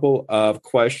a couple of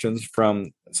questions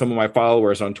from some of my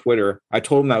followers on Twitter. I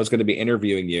told them I was going to be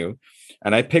interviewing you,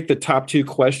 and I picked the top 2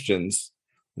 questions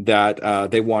that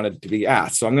they wanted to be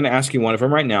asked. So I'm going to ask you one of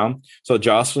them right now. So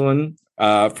Jocelyn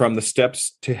from the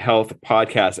Steps to Health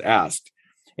podcast asked,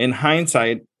 in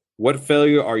hindsight, what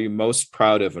failure are you most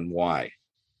proud of and why?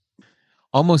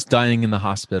 Almost dying in the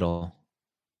hospital.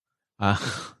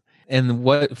 And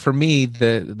what, for me,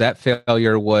 that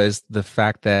failure was the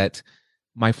fact that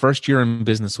my first year in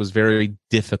business was very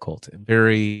difficult,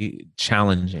 very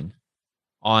challenging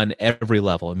on every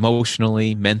level,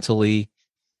 emotionally, mentally,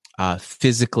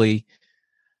 physically.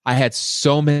 I had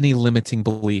so many limiting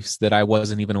beliefs that I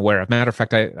wasn't even aware of. Matter of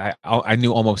fact, I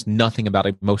knew almost nothing about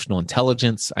emotional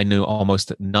intelligence. I knew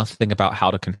almost nothing about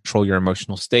how to control your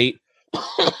emotional state.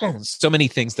 So many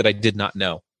things that I did not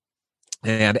know.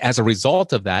 And as a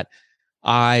result of that,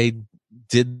 I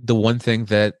did the one thing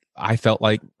that I felt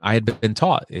like I had been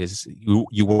taught is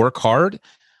you work hard,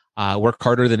 work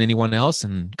harder than anyone else.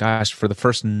 And gosh, for the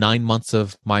first 9 months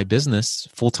of my business,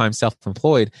 full-time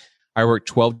self-employed, I worked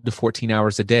 12 to 14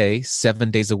 hours a day,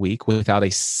 7 days a week without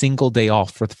a single day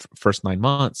off for the first 9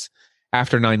 months.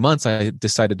 After 9 months, I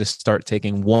decided to start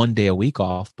taking 1 day a week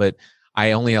off, but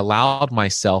I only allowed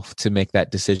myself to make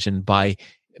that decision by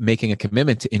making a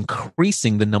commitment to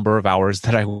increasing the number of hours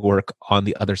that I work on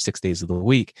the other 6 days of the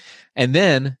week. And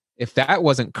then if that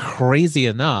wasn't crazy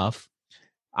enough,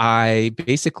 I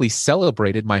basically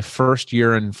celebrated my first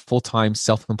year in full-time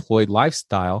self-employed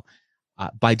lifestyle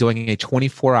by doing a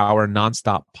 24-hour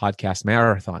nonstop podcast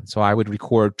marathon. So I would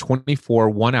record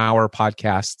 24 one-hour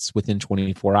podcasts within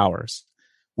 24 hours,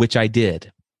 which I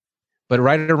did. But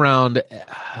right around,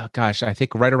 I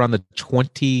think right around the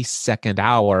 22nd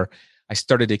hour, I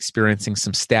started experiencing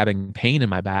some stabbing pain in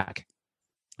my back.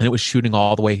 And it was shooting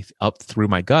all the way up through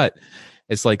my gut.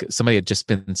 It's like somebody had just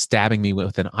been stabbing me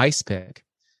with an ice pick.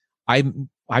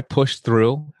 I pushed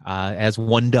through, as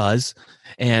one does.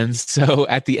 And so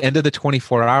at the end of the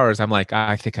 24 hours, I'm like,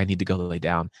 I think I need to go lay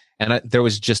down. And there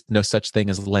was just no such thing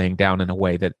as laying down in a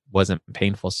way that wasn't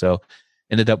painful. So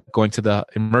ended up going to the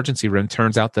emergency room.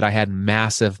 Turns out that I had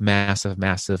massive amounts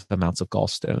of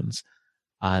gallstones,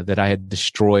 that I had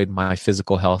destroyed my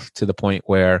physical health to the point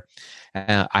where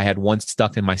I had one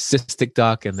stuck in my cystic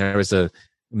duct, and there was a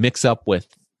mix up with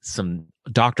some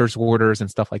doctor's orders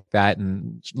and stuff like that.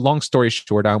 And long story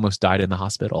short, I almost died in the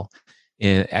hospital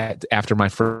after my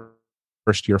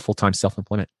first year full-time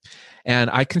self-employment. And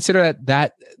I consider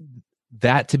that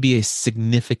to be a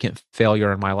significant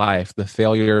failure in my life. The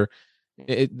failure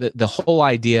the whole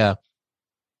idea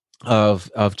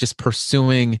of just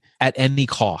pursuing at any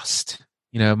cost.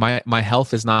 My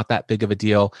health is not that big of a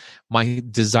deal. My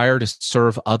desire to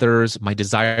serve others, my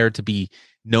desire to be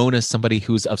known as somebody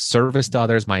who's of service to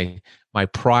others, my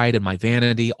pride and my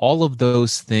vanity, all of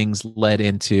those things led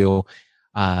into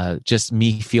just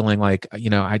me feeling like,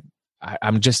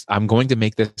 I'm going to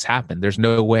make this happen. There's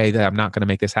no way that I'm not going to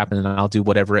make this happen, and I'll do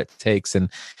whatever it takes, and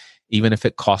even if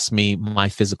it costs me my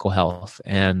physical health.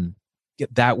 And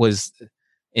that was,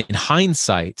 in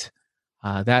hindsight,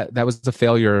 that was the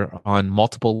failure on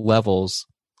multiple levels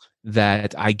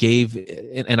that I gave,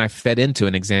 and I fed into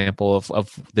an example of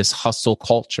this hustle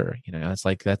culture. It's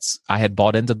like I had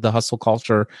bought into the hustle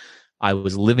culture. I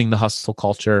was living the hustle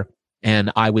culture,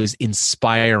 and I was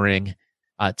inspiring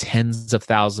tens of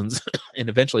thousands and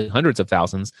eventually hundreds of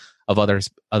thousands of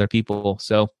other people.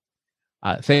 So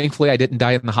thankfully, I didn't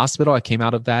die in the hospital. I came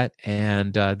out of that,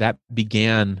 and that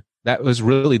was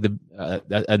really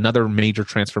another major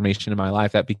transformation in my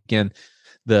life. That began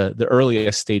the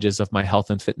earliest stages of my health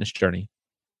and fitness journey.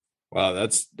 Wow,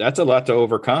 that's a lot to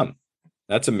overcome.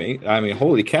 That's amazing. I mean,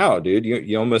 holy cow, dude!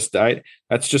 You almost died.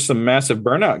 That's just some massive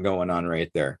burnout going on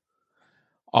right there.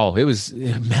 Oh, it was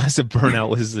massive burnout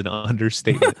was an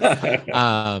understatement.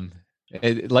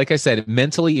 Like I said,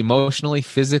 mentally, emotionally,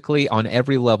 physically, on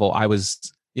every level, I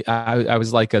was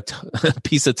like a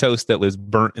piece of toast that was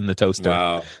burnt in the toaster.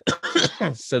 Wow.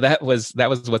 So that was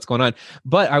what's going on.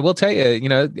 But I will tell you,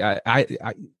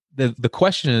 the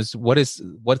question is, what's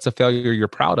a failure you're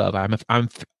proud of?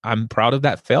 I'm proud of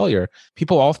that failure.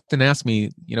 People often ask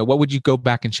me, what would you go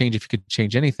back and change if you could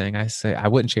change anything? I say I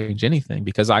wouldn't change anything,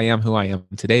 because I am who I am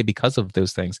today because of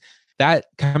those things. That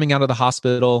coming out of the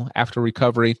hospital after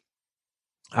recovery,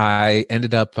 I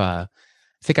ended up, I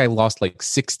think I lost like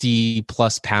 60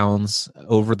 plus pounds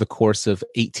over the course of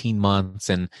 18 months,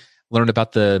 and learned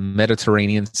about the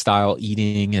Mediterranean style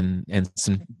eating and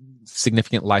some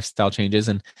significant lifestyle changes.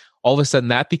 And all of a sudden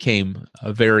that became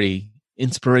a very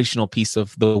inspirational piece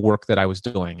of the work that I was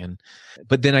doing.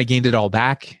 But then I gained it all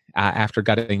back after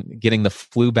getting the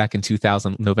flu back in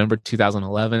November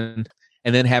 2011,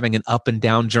 and then having an up and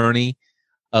down journey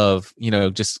of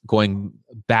just going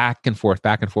back and forth.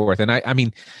 And I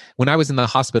mean, when I was in the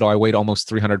hospital, I weighed almost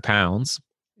 300 pounds,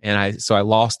 and I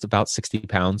lost about 60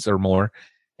 pounds or more,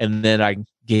 and then I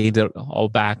gained it all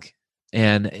back.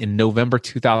 And in November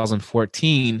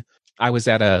 2014, I was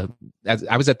at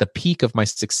the peak of my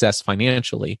success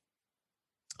financially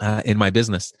in my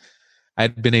business. I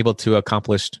had been able to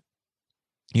accomplish,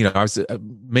 I was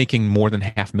making more than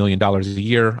 $500,000 a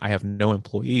year. I have no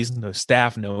employees, no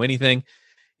staff, no anything.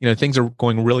 Things are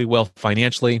going really well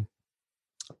financially.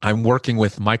 I'm working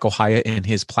with Michael Hyatt in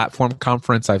his platform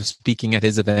conference. I was speaking at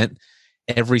his event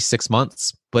every 6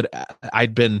 months, but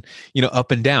I'd been,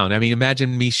 up and down. I mean,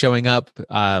 imagine me showing up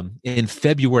in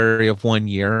February of one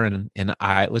year, and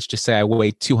let's just say I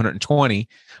weighed 220,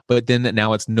 but then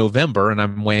now it's November, and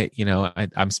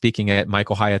I'm speaking at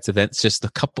Michael Hyatt's events just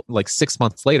 6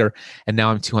 months later, and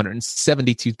now I'm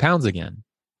 272 pounds again.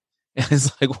 And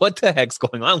it's like, what the heck's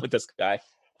going on with this guy?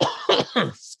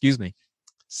 Excuse me.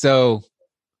 So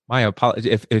my apology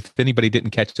if anybody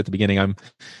didn't catch it at the beginning. I'm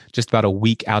just about a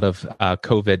week out of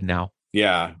COVID now.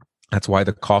 Yeah, that's why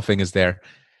the coughing is there.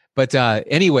 But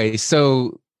anyway,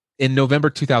 so in November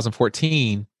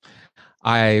 2014,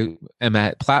 I am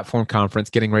at Platform Conference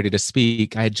getting ready to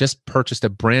speak. I had just purchased a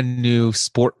brand new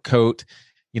sport coat,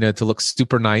 to look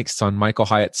super nice on Michael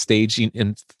Hyatt's stage,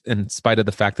 in spite of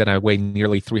the fact that I weigh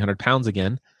nearly 300 pounds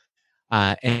again.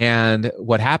 And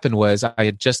what happened was I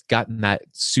had just gotten that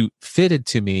suit fitted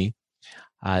to me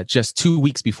just 2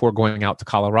 weeks before going out to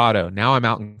Colorado. Now I'm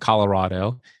out in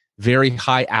Colorado, very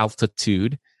high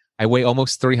altitude. I weigh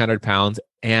almost 300 pounds.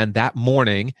 And that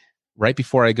morning, right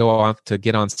before I go off to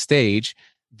get on stage,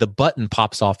 the button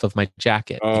pops off of my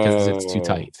jacket because it's too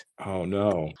tight. Oh,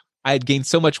 no. I had gained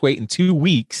so much weight in 2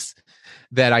 weeks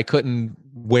that I couldn't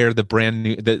wear the brand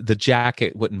new, the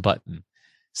jacket wouldn't button.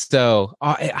 So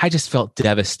I just felt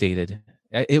devastated.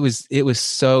 It was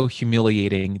so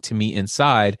humiliating to me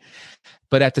inside.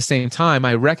 But at the same time,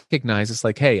 I recognize it's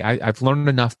like, hey, I've learned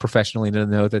enough professionally to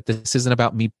know that this isn't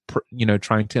about me,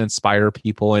 trying to inspire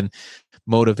people and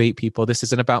motivate people. This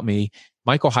isn't about me.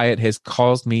 Michael Hyatt has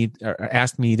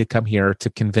asked me to come here to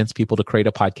convince people to create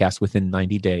a podcast within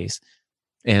 90 days.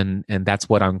 And that's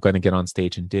what I'm going to get on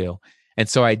stage and do. And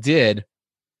so I did.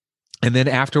 And then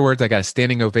afterwards, I got a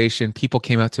standing ovation. People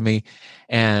came up to me,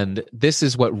 and this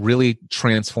is what really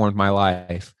transformed my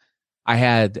life. I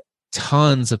had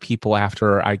tons of people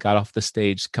after I got off the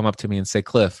stage come up to me and say,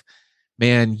 Cliff,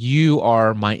 man, you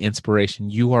are my inspiration.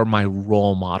 You are my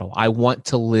role model. I want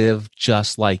to live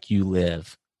just like you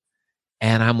live.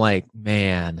 And I'm like,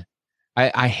 man,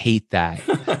 I hate that.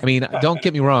 I mean, don't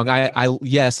get me wrong.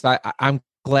 I'm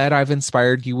glad I've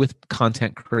inspired you with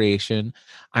content creation.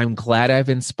 I'm glad I've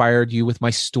inspired you with my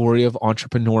story of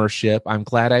entrepreneurship. I'm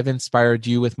glad I've inspired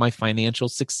you with my financial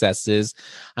successes.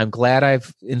 I'm glad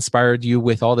I've inspired you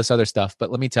with all this other stuff.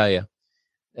 But let me tell you,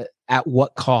 at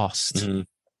what cost? Mm-hmm.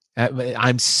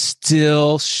 I'm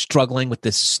still struggling with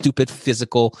this stupid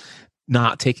physical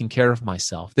not taking care of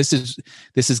myself. This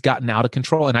has gotten out of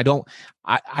control, and I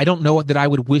don't know that I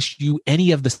would wish you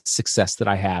any of the success that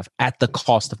I have at the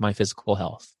cost of my physical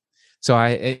health. So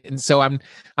I'm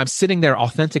sitting there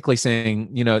authentically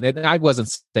saying, I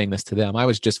wasn't saying this to them. I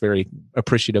was just very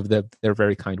appreciative of their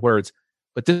very kind words.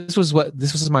 But this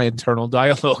was my internal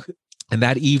dialogue. And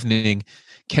that evening,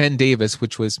 Ken Davis,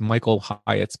 which was Michael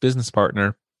Hyatt's business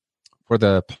partner for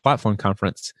the platform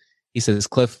conference, he says,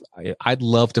 Cliff, I'd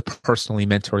love to personally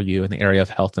mentor you in the area of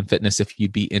health and fitness if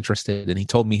you'd be interested. And he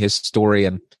told me his story.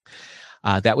 And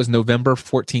that was November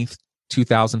 14th,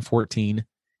 2014.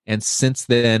 And since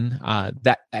then,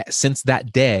 since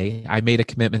that day, I made a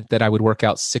commitment that I would work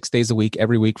out 6 days a week,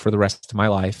 every week for the rest of my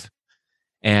life.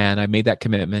 And I made that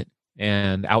commitment.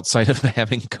 And outside of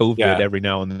having COVID every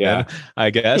now and then, I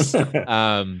guess.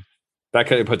 That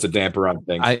kind of puts a damper on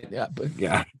things.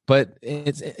 But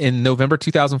it's in November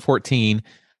 2014.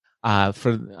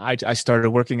 I started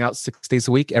working out 6 days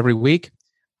a week, every week.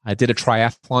 I did a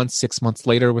triathlon 6 months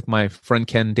later with my friend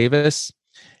Ken Davis,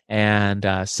 and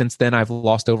since then I've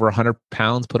lost over 100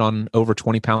 pounds, put on over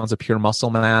 20 pounds of pure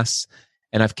muscle mass,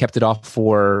 and I've kept it off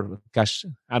for I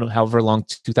don't know, however long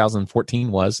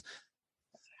 2014 was.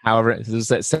 However, is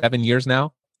that 7 years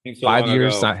now? 5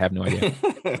 years? Ago. I have no idea.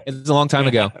 It's a long time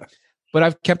ago. But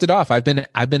I've kept it off. I've been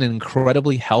an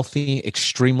incredibly healthy,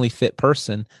 extremely fit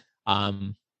person, minus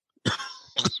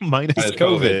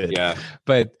COVID. Yeah.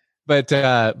 But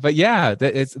yeah,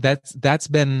 that's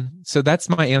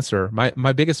my answer.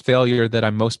 My biggest failure that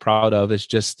I'm most proud of is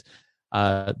just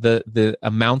the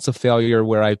amounts of failure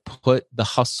where I put the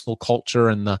hustle culture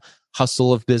and the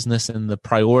hustle of business and the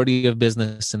priority of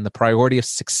business and the priority of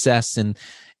success and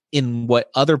in what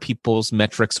other people's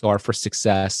metrics are for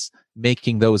success,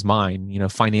 making those mine,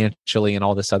 financially and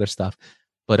all this other stuff.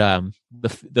 But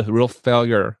the real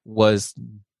failure was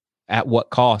at what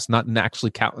cost, not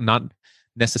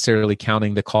necessarily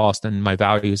counting the cost and my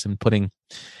values and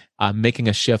making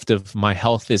a shift of my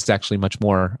health is actually much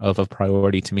more of a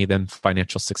priority to me than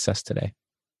financial success today.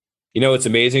 It's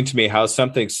amazing to me how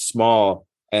something small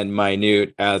and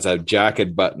minute as a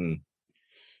jacket button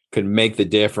could make the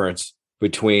difference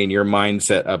between your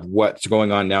mindset of what's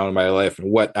going on now in my life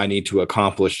and what I need to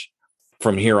accomplish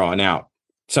from here on out.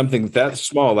 Something that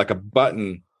small, like a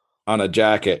button on a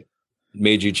jacket,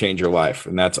 made you change your life.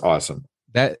 And that's awesome.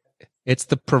 That it's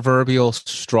the proverbial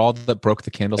straw that broke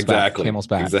the camel's back.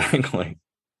 Exactly.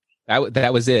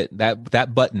 That was it.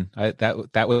 That button,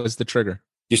 that was the trigger.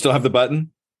 You still have the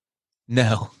button?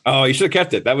 No. Oh, you should have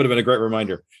kept it. That would have been a great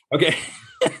reminder. Okay.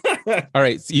 All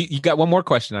right. So you got one more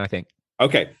question, I think.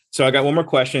 Okay. So I got one more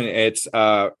question. It's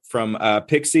from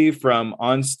Pixie from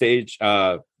On Stage,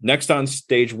 Next on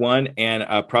Stage One and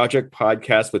a Project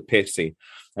Podcast with Pixie.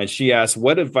 And she asked,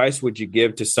 what advice would you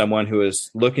give to someone who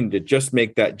is looking to just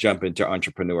make that jump into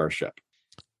entrepreneurship?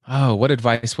 Oh, what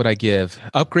advice would I give?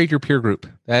 Upgrade your peer group.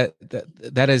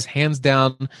 That is hands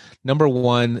down number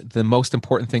one, the most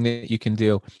important thing that you can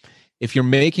do. If you're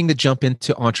making the jump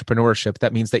into entrepreneurship,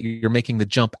 that means that you're making the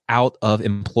jump out of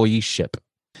employeeship.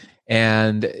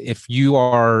 And if you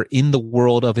are in the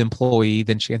world of employee,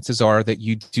 then chances are that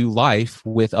you do life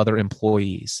with other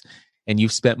employees. And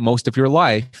you've spent most of your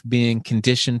life being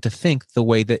conditioned to think the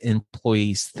way that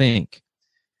employees think.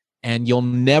 And you'll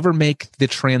never make the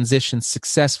transition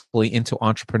successfully into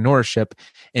entrepreneurship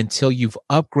until you've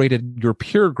upgraded your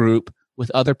peer group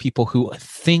with other people who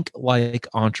think like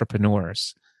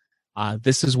entrepreneurs.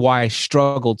 This is why I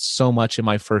struggled so much in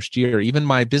my first year. Even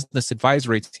my business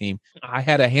advisory team, I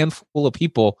had a handful of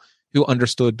people who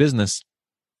understood business,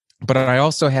 but I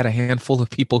also had a handful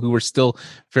of people who were still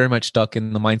very much stuck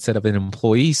in the mindset of an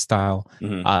employee style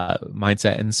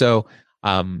mindset. And so,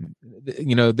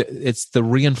 it's the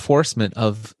reinforcement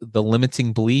of the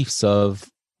limiting beliefs of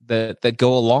that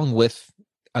go along with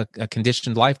a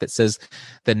conditioned life that says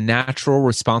the natural,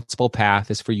 responsible path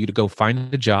is for you to go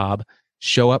find a job,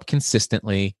 show up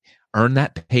consistently, earn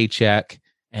that paycheck,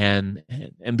 and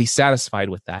be satisfied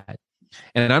with that.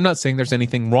 And I'm not saying there's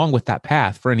anything wrong with that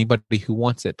path for anybody who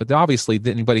wants it, but obviously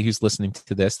anybody who's listening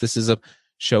to this is a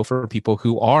show for people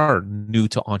who are new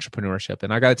to entrepreneurship.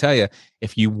 And I got to tell you,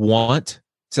 if you want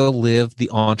to live the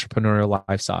entrepreneurial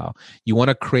lifestyle, you want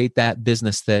to create that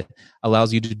business that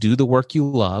allows you to do the work you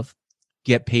love,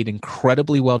 get paid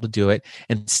incredibly well to do it,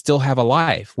 and still have a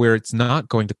life where it's not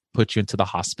going to put you into the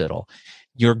hospital,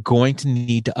 you're going to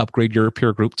need to upgrade your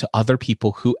peer group to other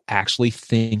people who actually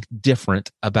think different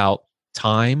about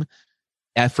time,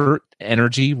 effort,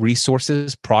 energy,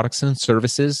 resources, products, and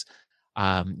services.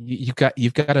 You've got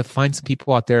to find some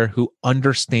people out there who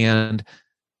understand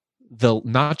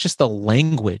not just the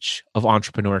language of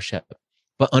entrepreneurship,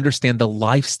 but understand the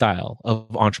lifestyle of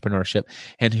entrepreneurship,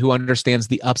 and who understands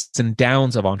the ups and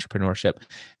downs of entrepreneurship.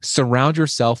 Surround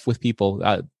yourself with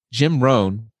people. Jim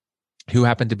Rohn, who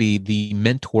happened to be the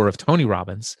mentor of Tony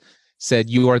Robbins, said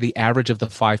you are the average of the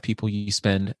 5 people you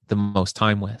spend the most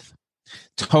time with.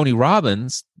 Tony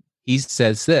Robbins, he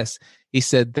says this. He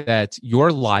said that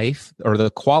your life, or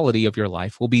the quality of your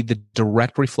life, will be the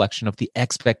direct reflection of the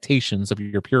expectations of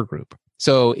your peer group.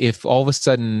 So if all of a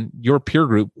sudden your peer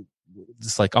group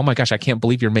is like, oh my gosh, I can't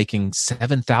believe you're making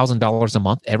 $7,000 a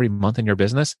month every month in your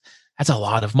business, that's a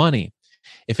lot of money.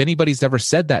 If anybody's ever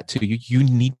said that to you, you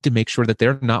need to make sure that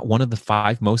they're not one of the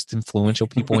 5 most influential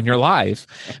people in your life,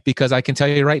 because I can tell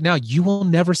you right now, you will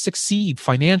never succeed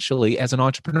financially as an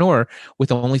entrepreneur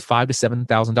with only $5,000 to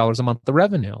 $7,000 a month of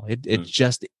revenue. It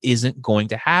just isn't going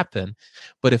to happen.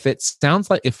 But if it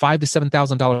sounds like, if $5,000 to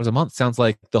 $7,000 a month sounds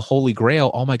like the holy grail,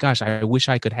 oh my gosh, I wish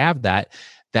I could have that.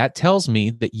 That tells me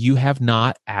that you have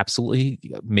not absolutely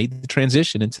made the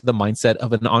transition into the mindset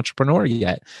of an entrepreneur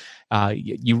yet.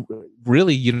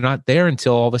 You're not there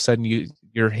until all of a sudden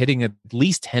you're hitting at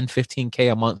least 10, 15K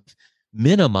a month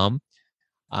minimum,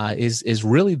 is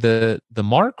really the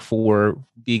mark for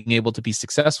being able to be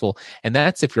successful. And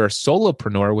that's if you're a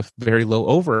solopreneur with very low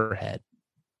overhead.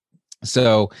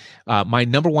 So my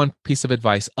number one piece of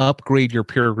advice, upgrade your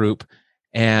peer group.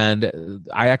 And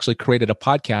I actually created a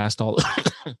podcast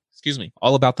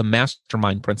all about the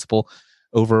mastermind principle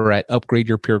over at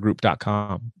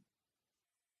upgradeyourpeergroup.com.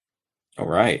 All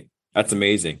right. That's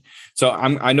amazing. So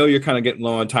I know you're kind of getting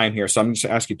low on time here, so I'm just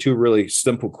going to ask you 2 really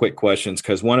simple, quick questions,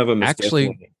 because one of them is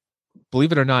actually,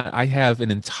 believe it or not, I have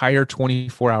an entire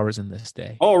 24 hours in this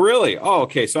day. Oh, really? Oh,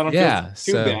 okay. So I don't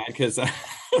feel too bad, because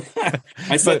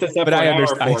I set this up for an hour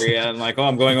for you, and like,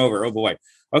 I'm going over. Oh boy.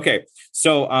 Okay.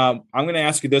 So I'm going to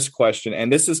ask you this question,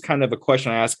 and this is kind of a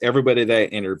question I ask everybody that I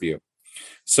interview.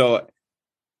 So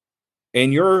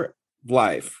in your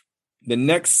life, the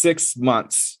next 6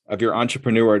 months of your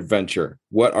entrepreneur adventure,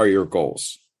 what are your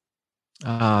goals?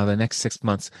 The next 6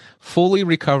 months, fully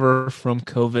recover from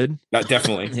COVID. That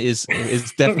definitely is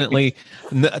definitely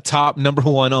top number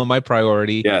one on my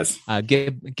priority. Yes.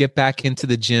 Get back into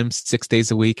the gym 6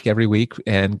 days a week, every week,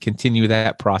 and continue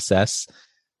that process.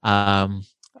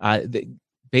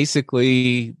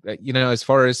 Basically, as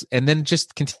far as, and then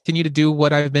just continue to do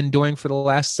what I've been doing for the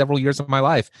last several years of my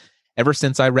life. Ever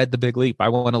since I read The Big Leap, I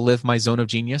want to live my zone of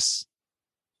genius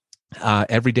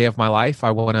every day of my life.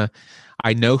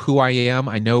 I know who I am.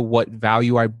 I know what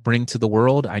value I bring to the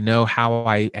world. I know how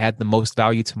I add the most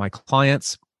value to my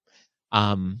clients.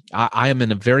 I am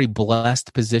in a very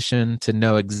blessed position to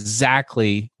know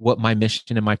exactly what my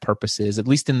mission and my purpose is, at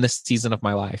least in this season of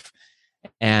my life.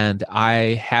 And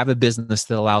I have a business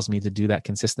that allows me to do that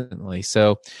consistently.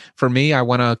 So for me, I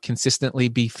want to consistently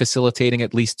be facilitating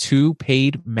at least 2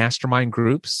 paid mastermind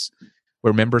groups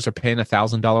where members are paying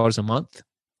 $1,000 a month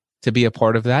to be a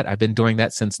part of that. I've been doing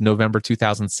that since November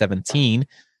 2017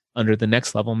 under the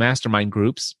Next Level Mastermind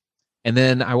groups. And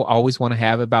then I always want to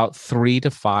have about 3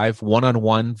 to 5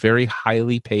 one-on-one, very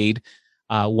highly paid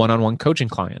one-on-one coaching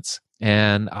clients.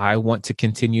 And I want to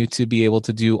continue to be able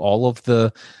to do all of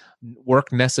the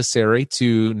work necessary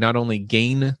to not only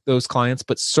gain those clients,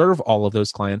 but serve all of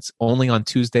those clients only on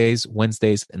Tuesdays,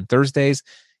 Wednesdays, and Thursdays,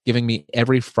 giving me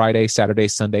every Friday, Saturday,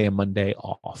 Sunday, and Monday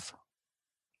off.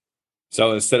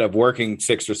 So instead of working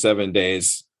 6 or 7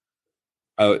 days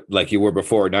like you were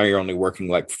before, now you're only working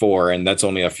like 4, and that's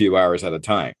only a few hours at a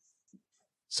time.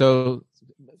 So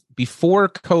before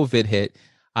COVID hit,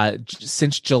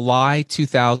 since July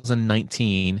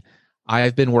 2019, I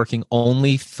have been working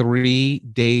only 3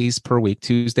 days per week,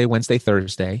 Tuesday, Wednesday,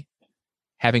 Thursday,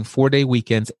 having 4-day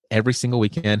weekends every single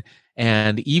weekend.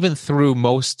 And even through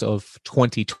most of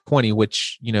 2020,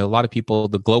 which, a lot of people,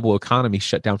 the global economy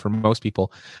shut down for most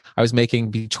people, I was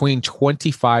making between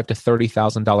 $25,000 to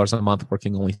 $30,000 a month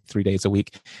working only 3 days a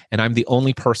week. And I'm the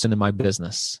only person in my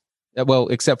business, well,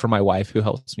 except for my wife, who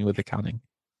helps me with accounting.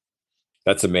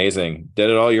 That's amazing.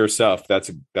 Did it all yourself.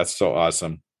 That's so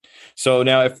awesome. So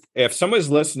now if someone's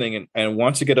listening and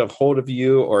wants to get a hold of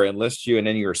you or enlist you in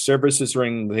any of your services or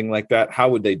anything like that, how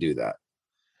would they do that?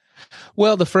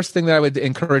 Well, the first thing that I would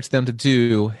encourage them to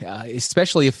do,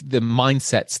 especially if the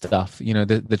mindset stuff,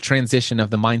 the transition of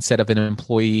the mindset of an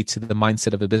employee to the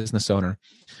mindset of a business owner,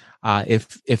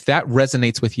 if that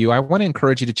resonates with you, I want to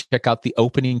encourage you to check out the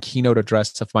opening keynote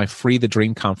address of my Free the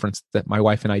Dream conference that my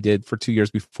wife and I did for 2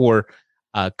 years before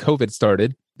COVID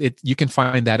started. You can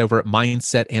find that over at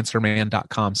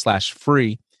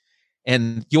mindsetanswerman.com/free.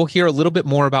 And you'll hear a little bit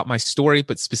more about my story,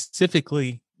 but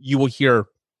specifically, you will hear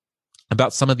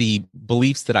about some of the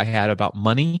beliefs that I had about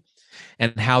money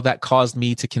and how that caused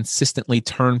me to consistently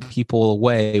turn people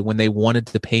away when they wanted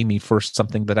to pay me for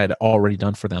something that I'd already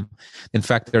done for them. In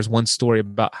fact, there's one story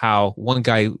about how one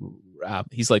guy,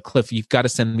 he's like, Cliff, you've got to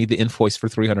send me the invoice for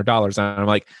 $300. And I'm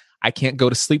like, I can't go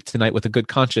to sleep tonight with a good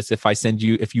conscience if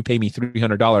you pay me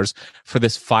 $300 for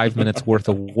this 5 minutes worth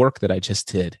of work that I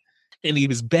just did. And he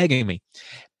was begging me.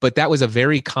 But that was a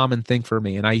very common thing for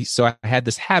me. And I had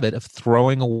this habit of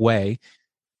throwing away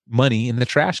money in the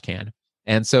trash can.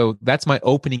 And so that's my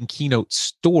opening keynote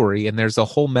story. And there's a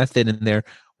whole method in there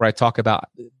where I talk about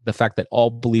the fact that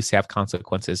all beliefs have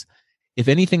consequences. If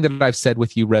anything that I've said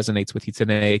with you resonates with you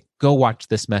today, go watch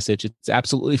this message. It's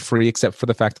absolutely free, except for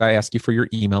the fact that I ask you for your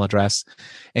email address.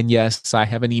 And yes, I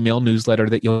have an email newsletter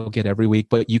that you'll get every week,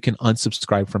 but you can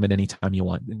unsubscribe from it anytime you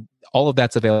want. And all of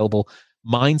that's available.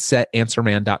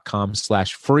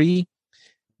 mindsetanswerman.com/free.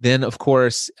 Then, of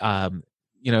course, from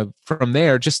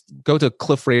there, just go to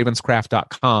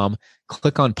cliffravenscraft.com,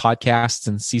 click on podcasts,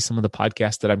 and see some of the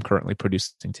podcasts that I'm currently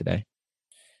producing today.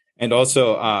 And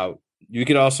also, you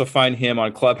can also find him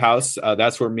on Clubhouse.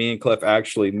 That's where me and Cliff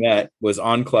actually met, was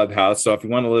on Clubhouse. So if you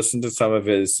want to listen to some of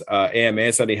his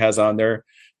AMAs that he has on there,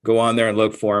 go on there and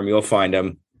look for him. You'll find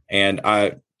him. And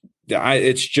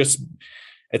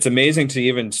it's amazing to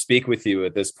even speak with you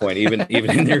at this point, even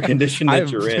in your condition that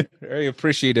you're in. Very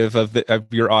appreciative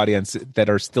of your audience that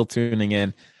are still tuning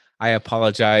in. I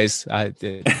apologize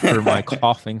for my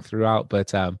coughing throughout,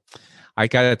 but I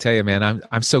gotta tell you, man,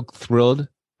 I'm so thrilled.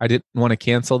 I didn't want to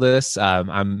cancel this.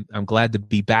 I'm glad to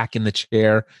be back in the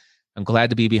chair. I'm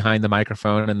glad to be behind the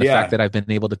microphone, and the fact that I've been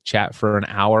able to chat for an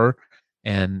hour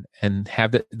and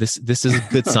have this is a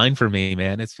good sign for me,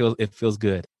 man. It feels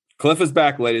good. Cliff is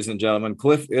back, ladies and gentlemen.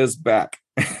 Cliff is back.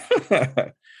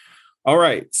 All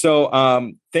right.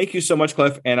 So thank you so much,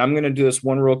 Cliff. And I'm going to do this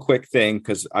one real quick thing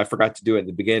because I forgot to do it at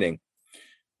the beginning.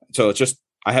 So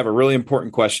I have a really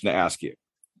important question to ask you.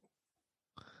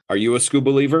 Are you a Scoob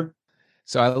believer?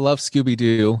 So I love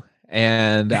Scooby-Doo.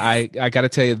 And I got to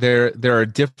tell you, there are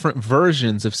different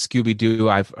versions of Scooby-Doo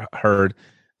I've heard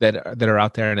that are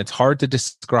out there, and it's hard to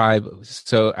describe.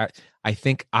 So I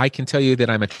think I can tell you that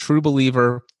I'm a true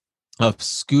believer of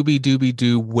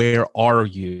Scooby-Dooby-Doo, Where Are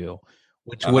You?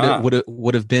 Which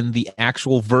would have been the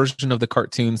actual version of the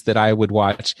cartoons that I would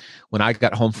watch when I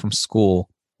got home from school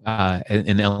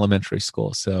in elementary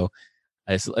school. So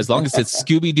as long as it's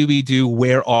Scooby-Dooby-Doo,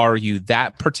 Where Are You?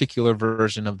 That particular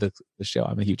version of the show,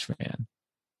 I'm a huge fan.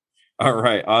 All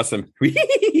right, awesome.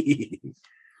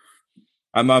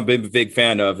 I'm a big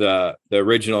fan of the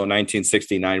original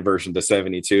 1969 version, the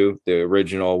 72, the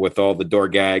original with all the door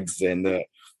gags and the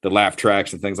laugh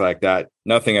tracks and things like that.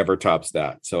 Nothing ever tops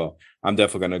that. So I'm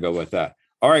definitely going to go with that.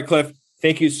 All right, Cliff,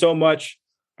 thank you so much.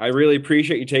 I really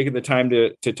appreciate you taking the time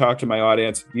to talk to my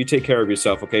audience. You take care of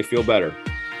yourself, okay? Feel better.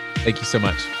 Thank you so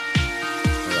much.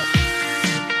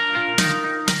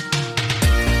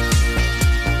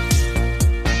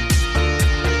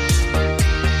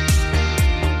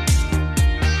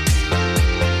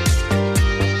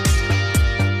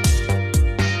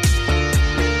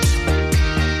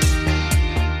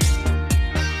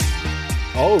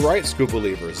 All right, Scoob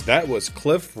Believers, that was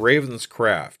Cliff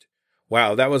Ravenscraft.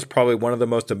 Wow, that was probably one of the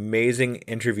most amazing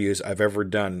interviews I've ever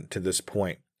done to this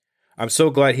point. I'm so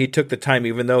glad he took the time,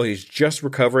 even though he's just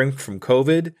recovering from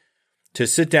COVID, to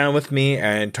sit down with me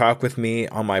and talk with me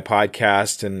on my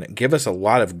podcast and give us a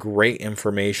lot of great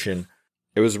information.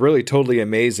 It was really totally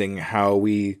amazing how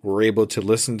we were able to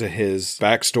listen to his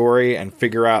backstory and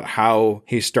figure out how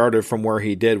he started from where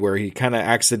he did, where he kind of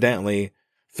accidentally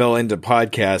fell into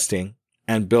podcasting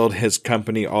and build his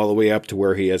company all the way up to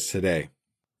where he is today.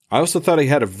 I also thought he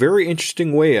had a very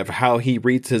interesting way of how he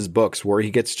reads his books, where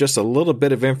he gets just a little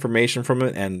bit of information from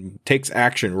it and takes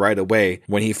action right away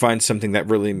when he finds something that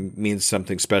really means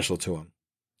something special to him.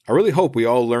 I really hope we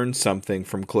all learned something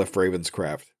from Cliff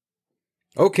Ravenscraft.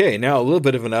 Okay, now a little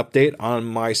bit of an update on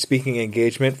my speaking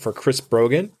engagement for Chris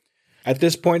Brogan. At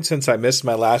this point, since I missed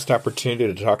my last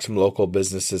opportunity to talk to some local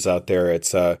businesses out there,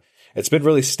 it's it's been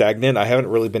really stagnant. I haven't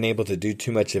really been able to do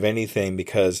too much of anything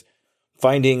because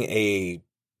finding a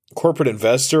corporate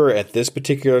investor at this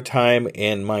particular time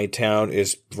in my town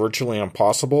is virtually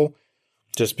impossible,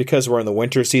 just because we're in the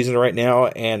winter season right now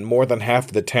and more than half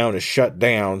of the town is shut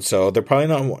down. So they're probably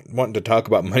not wanting to talk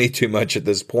about money too much at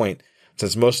this point,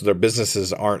 since most of their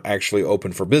businesses aren't actually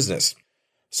open for business.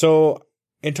 So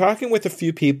in talking with a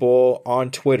few people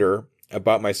on Twitter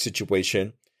about my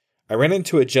situation, I ran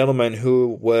into a gentleman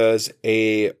who was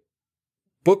a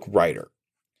book writer,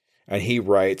 and he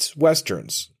writes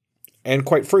Westerns, and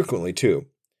quite frequently too.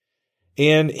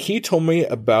 And he told me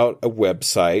about a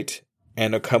website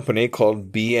and a company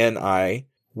called BNI,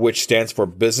 which stands for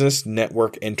Business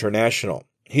Network International.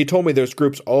 He told me there's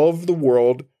groups all over the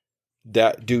world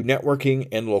that do networking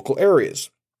in local areas.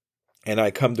 And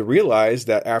I come to realize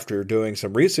that after doing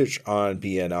some research on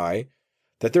BNI,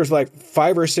 that there's like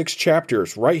 5 or 6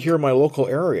 chapters right here in my local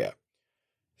area.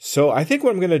 So I think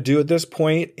what I'm going to do at this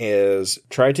point is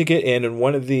try to get in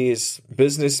one of these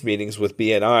business meetings with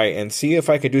BNI and see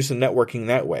if I could do some networking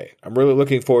that way. I'm really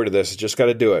looking forward to this. I just got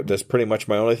to do it. That's pretty much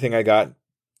my only thing I got.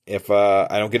 If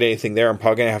I don't get anything there, I'm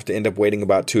probably going to have to end up waiting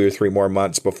about 2 or 3 more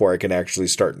months before I can actually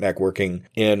start networking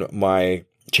in my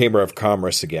Chamber of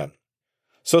Commerce again.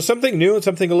 So something new and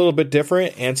something a little bit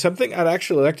different, and something I'd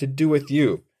actually like to do with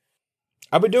you.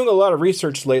 I've been doing a lot of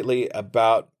research lately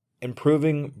about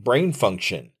improving brain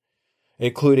function,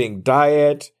 including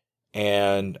diet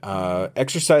and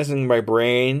exercising my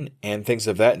brain and things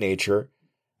of that nature.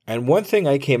 And one thing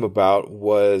I came about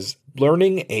was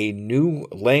learning a new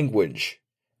language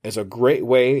is a great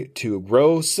way to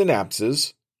grow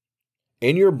synapses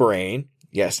in your brain.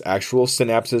 Yes, actual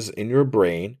synapses in your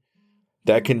brain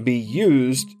that can be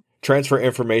used, transfer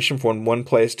information from one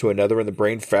place to another in the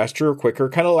brain faster or quicker,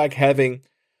 kind of like having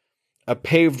a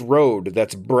paved road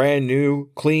that's brand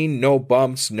new, clean, no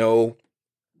bumps, no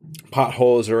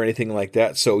potholes or anything like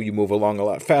that, so you move along a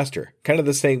lot faster. Kind of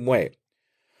the same way.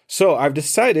 So I've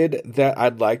decided that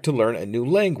I'd like to learn a new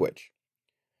language.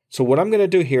 So what I'm going to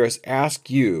do here is ask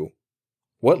you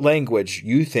what language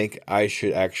you think I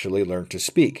should actually learn to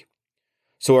speak.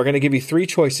 So we're going to give you 3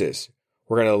 choices.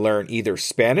 We're going to learn either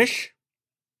Spanish,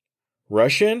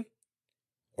 Russian,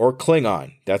 or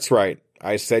Klingon. That's right,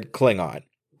 I said Klingon.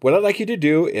 What I'd like you to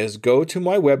do is go to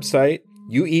my website,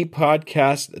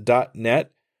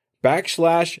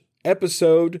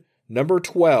 uepodcast.net/episode number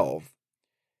 12,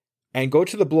 and go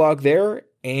to the blog there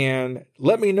and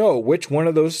let me know which one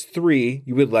of those 3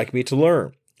 you would like me to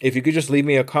learn. If you could just leave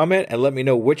me a comment and let me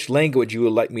know which language you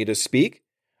would like me to speak,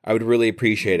 I would really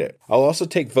appreciate it. I'll also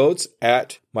take votes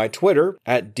at my Twitter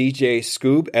at DJ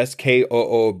Scoob,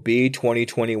 SKOOB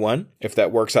 2021, if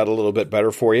that works out a little bit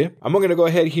better for you. I'm going to go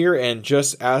ahead here and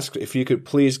just ask if you could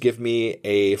please give me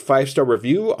a 5-star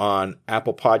review on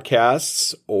Apple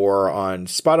Podcasts or on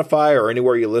Spotify or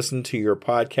anywhere you listen to your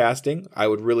podcasting. I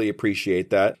would really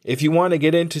appreciate that. If you want to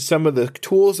get into some of the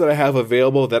tools that I have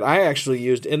available that I actually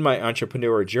used in my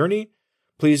entrepreneur journey,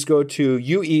 please go to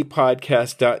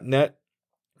uepodcast.net.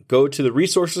 Go to the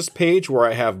resources page where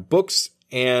I have books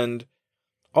and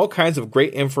all kinds of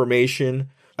great information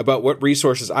about what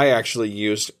resources I actually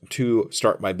used to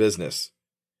start my business.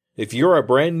 If you're a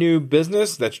brand new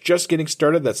business that's just getting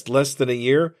started, that's less than a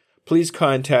year, please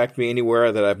contact me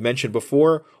anywhere that I've mentioned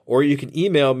before, or you can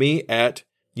email me at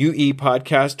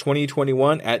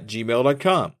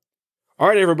uepodcast2021@gmail.com. All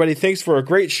right, everybody, thanks for a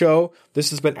great show.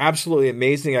 This has been absolutely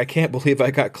amazing. I can't believe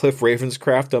I got Cliff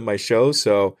Ravenscraft on my show,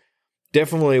 so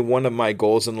definitely one of my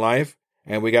goals in life,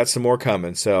 and we got some more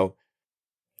coming. So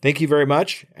thank you very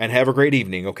much, and have a great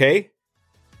evening, okay?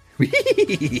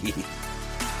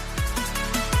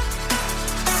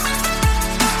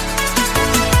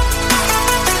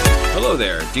 Hello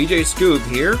there, DJ Scoob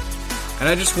here, and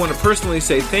I just want to personally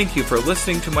say thank you for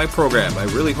listening to my program. I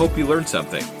really hope you learned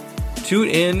something. Tune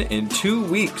in 2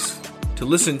 weeks to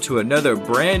listen to another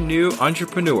brand new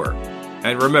entrepreneur.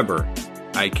 And remember,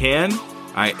 I can,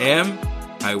 I am,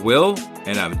 I will,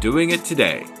 and I'm doing it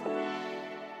today.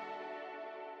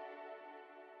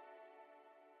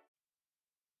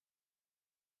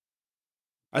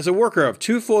 As a worker of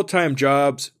 2 full-time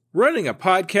jobs, running a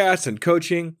podcast and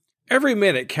coaching, every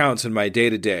minute counts in my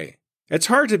day-to-day. It's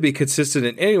hard to be consistent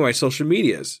in any of my social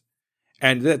medias.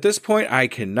 And at this point, I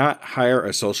cannot hire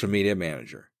a social media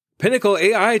manager. Pinnacle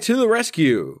AI to the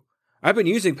rescue! I've been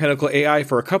using Pinnacle AI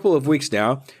for a couple of weeks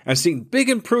now and seen big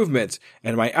improvements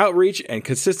in my outreach and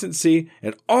consistency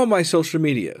in all my social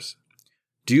medias.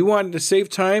 Do you want to save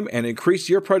time and increase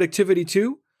your productivity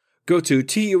too? Go to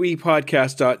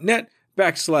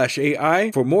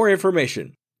tuepodcast.net/AI for more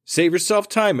information. Save yourself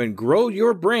time and grow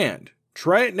your brand.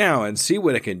 Try it now and see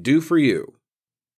what it can do for you.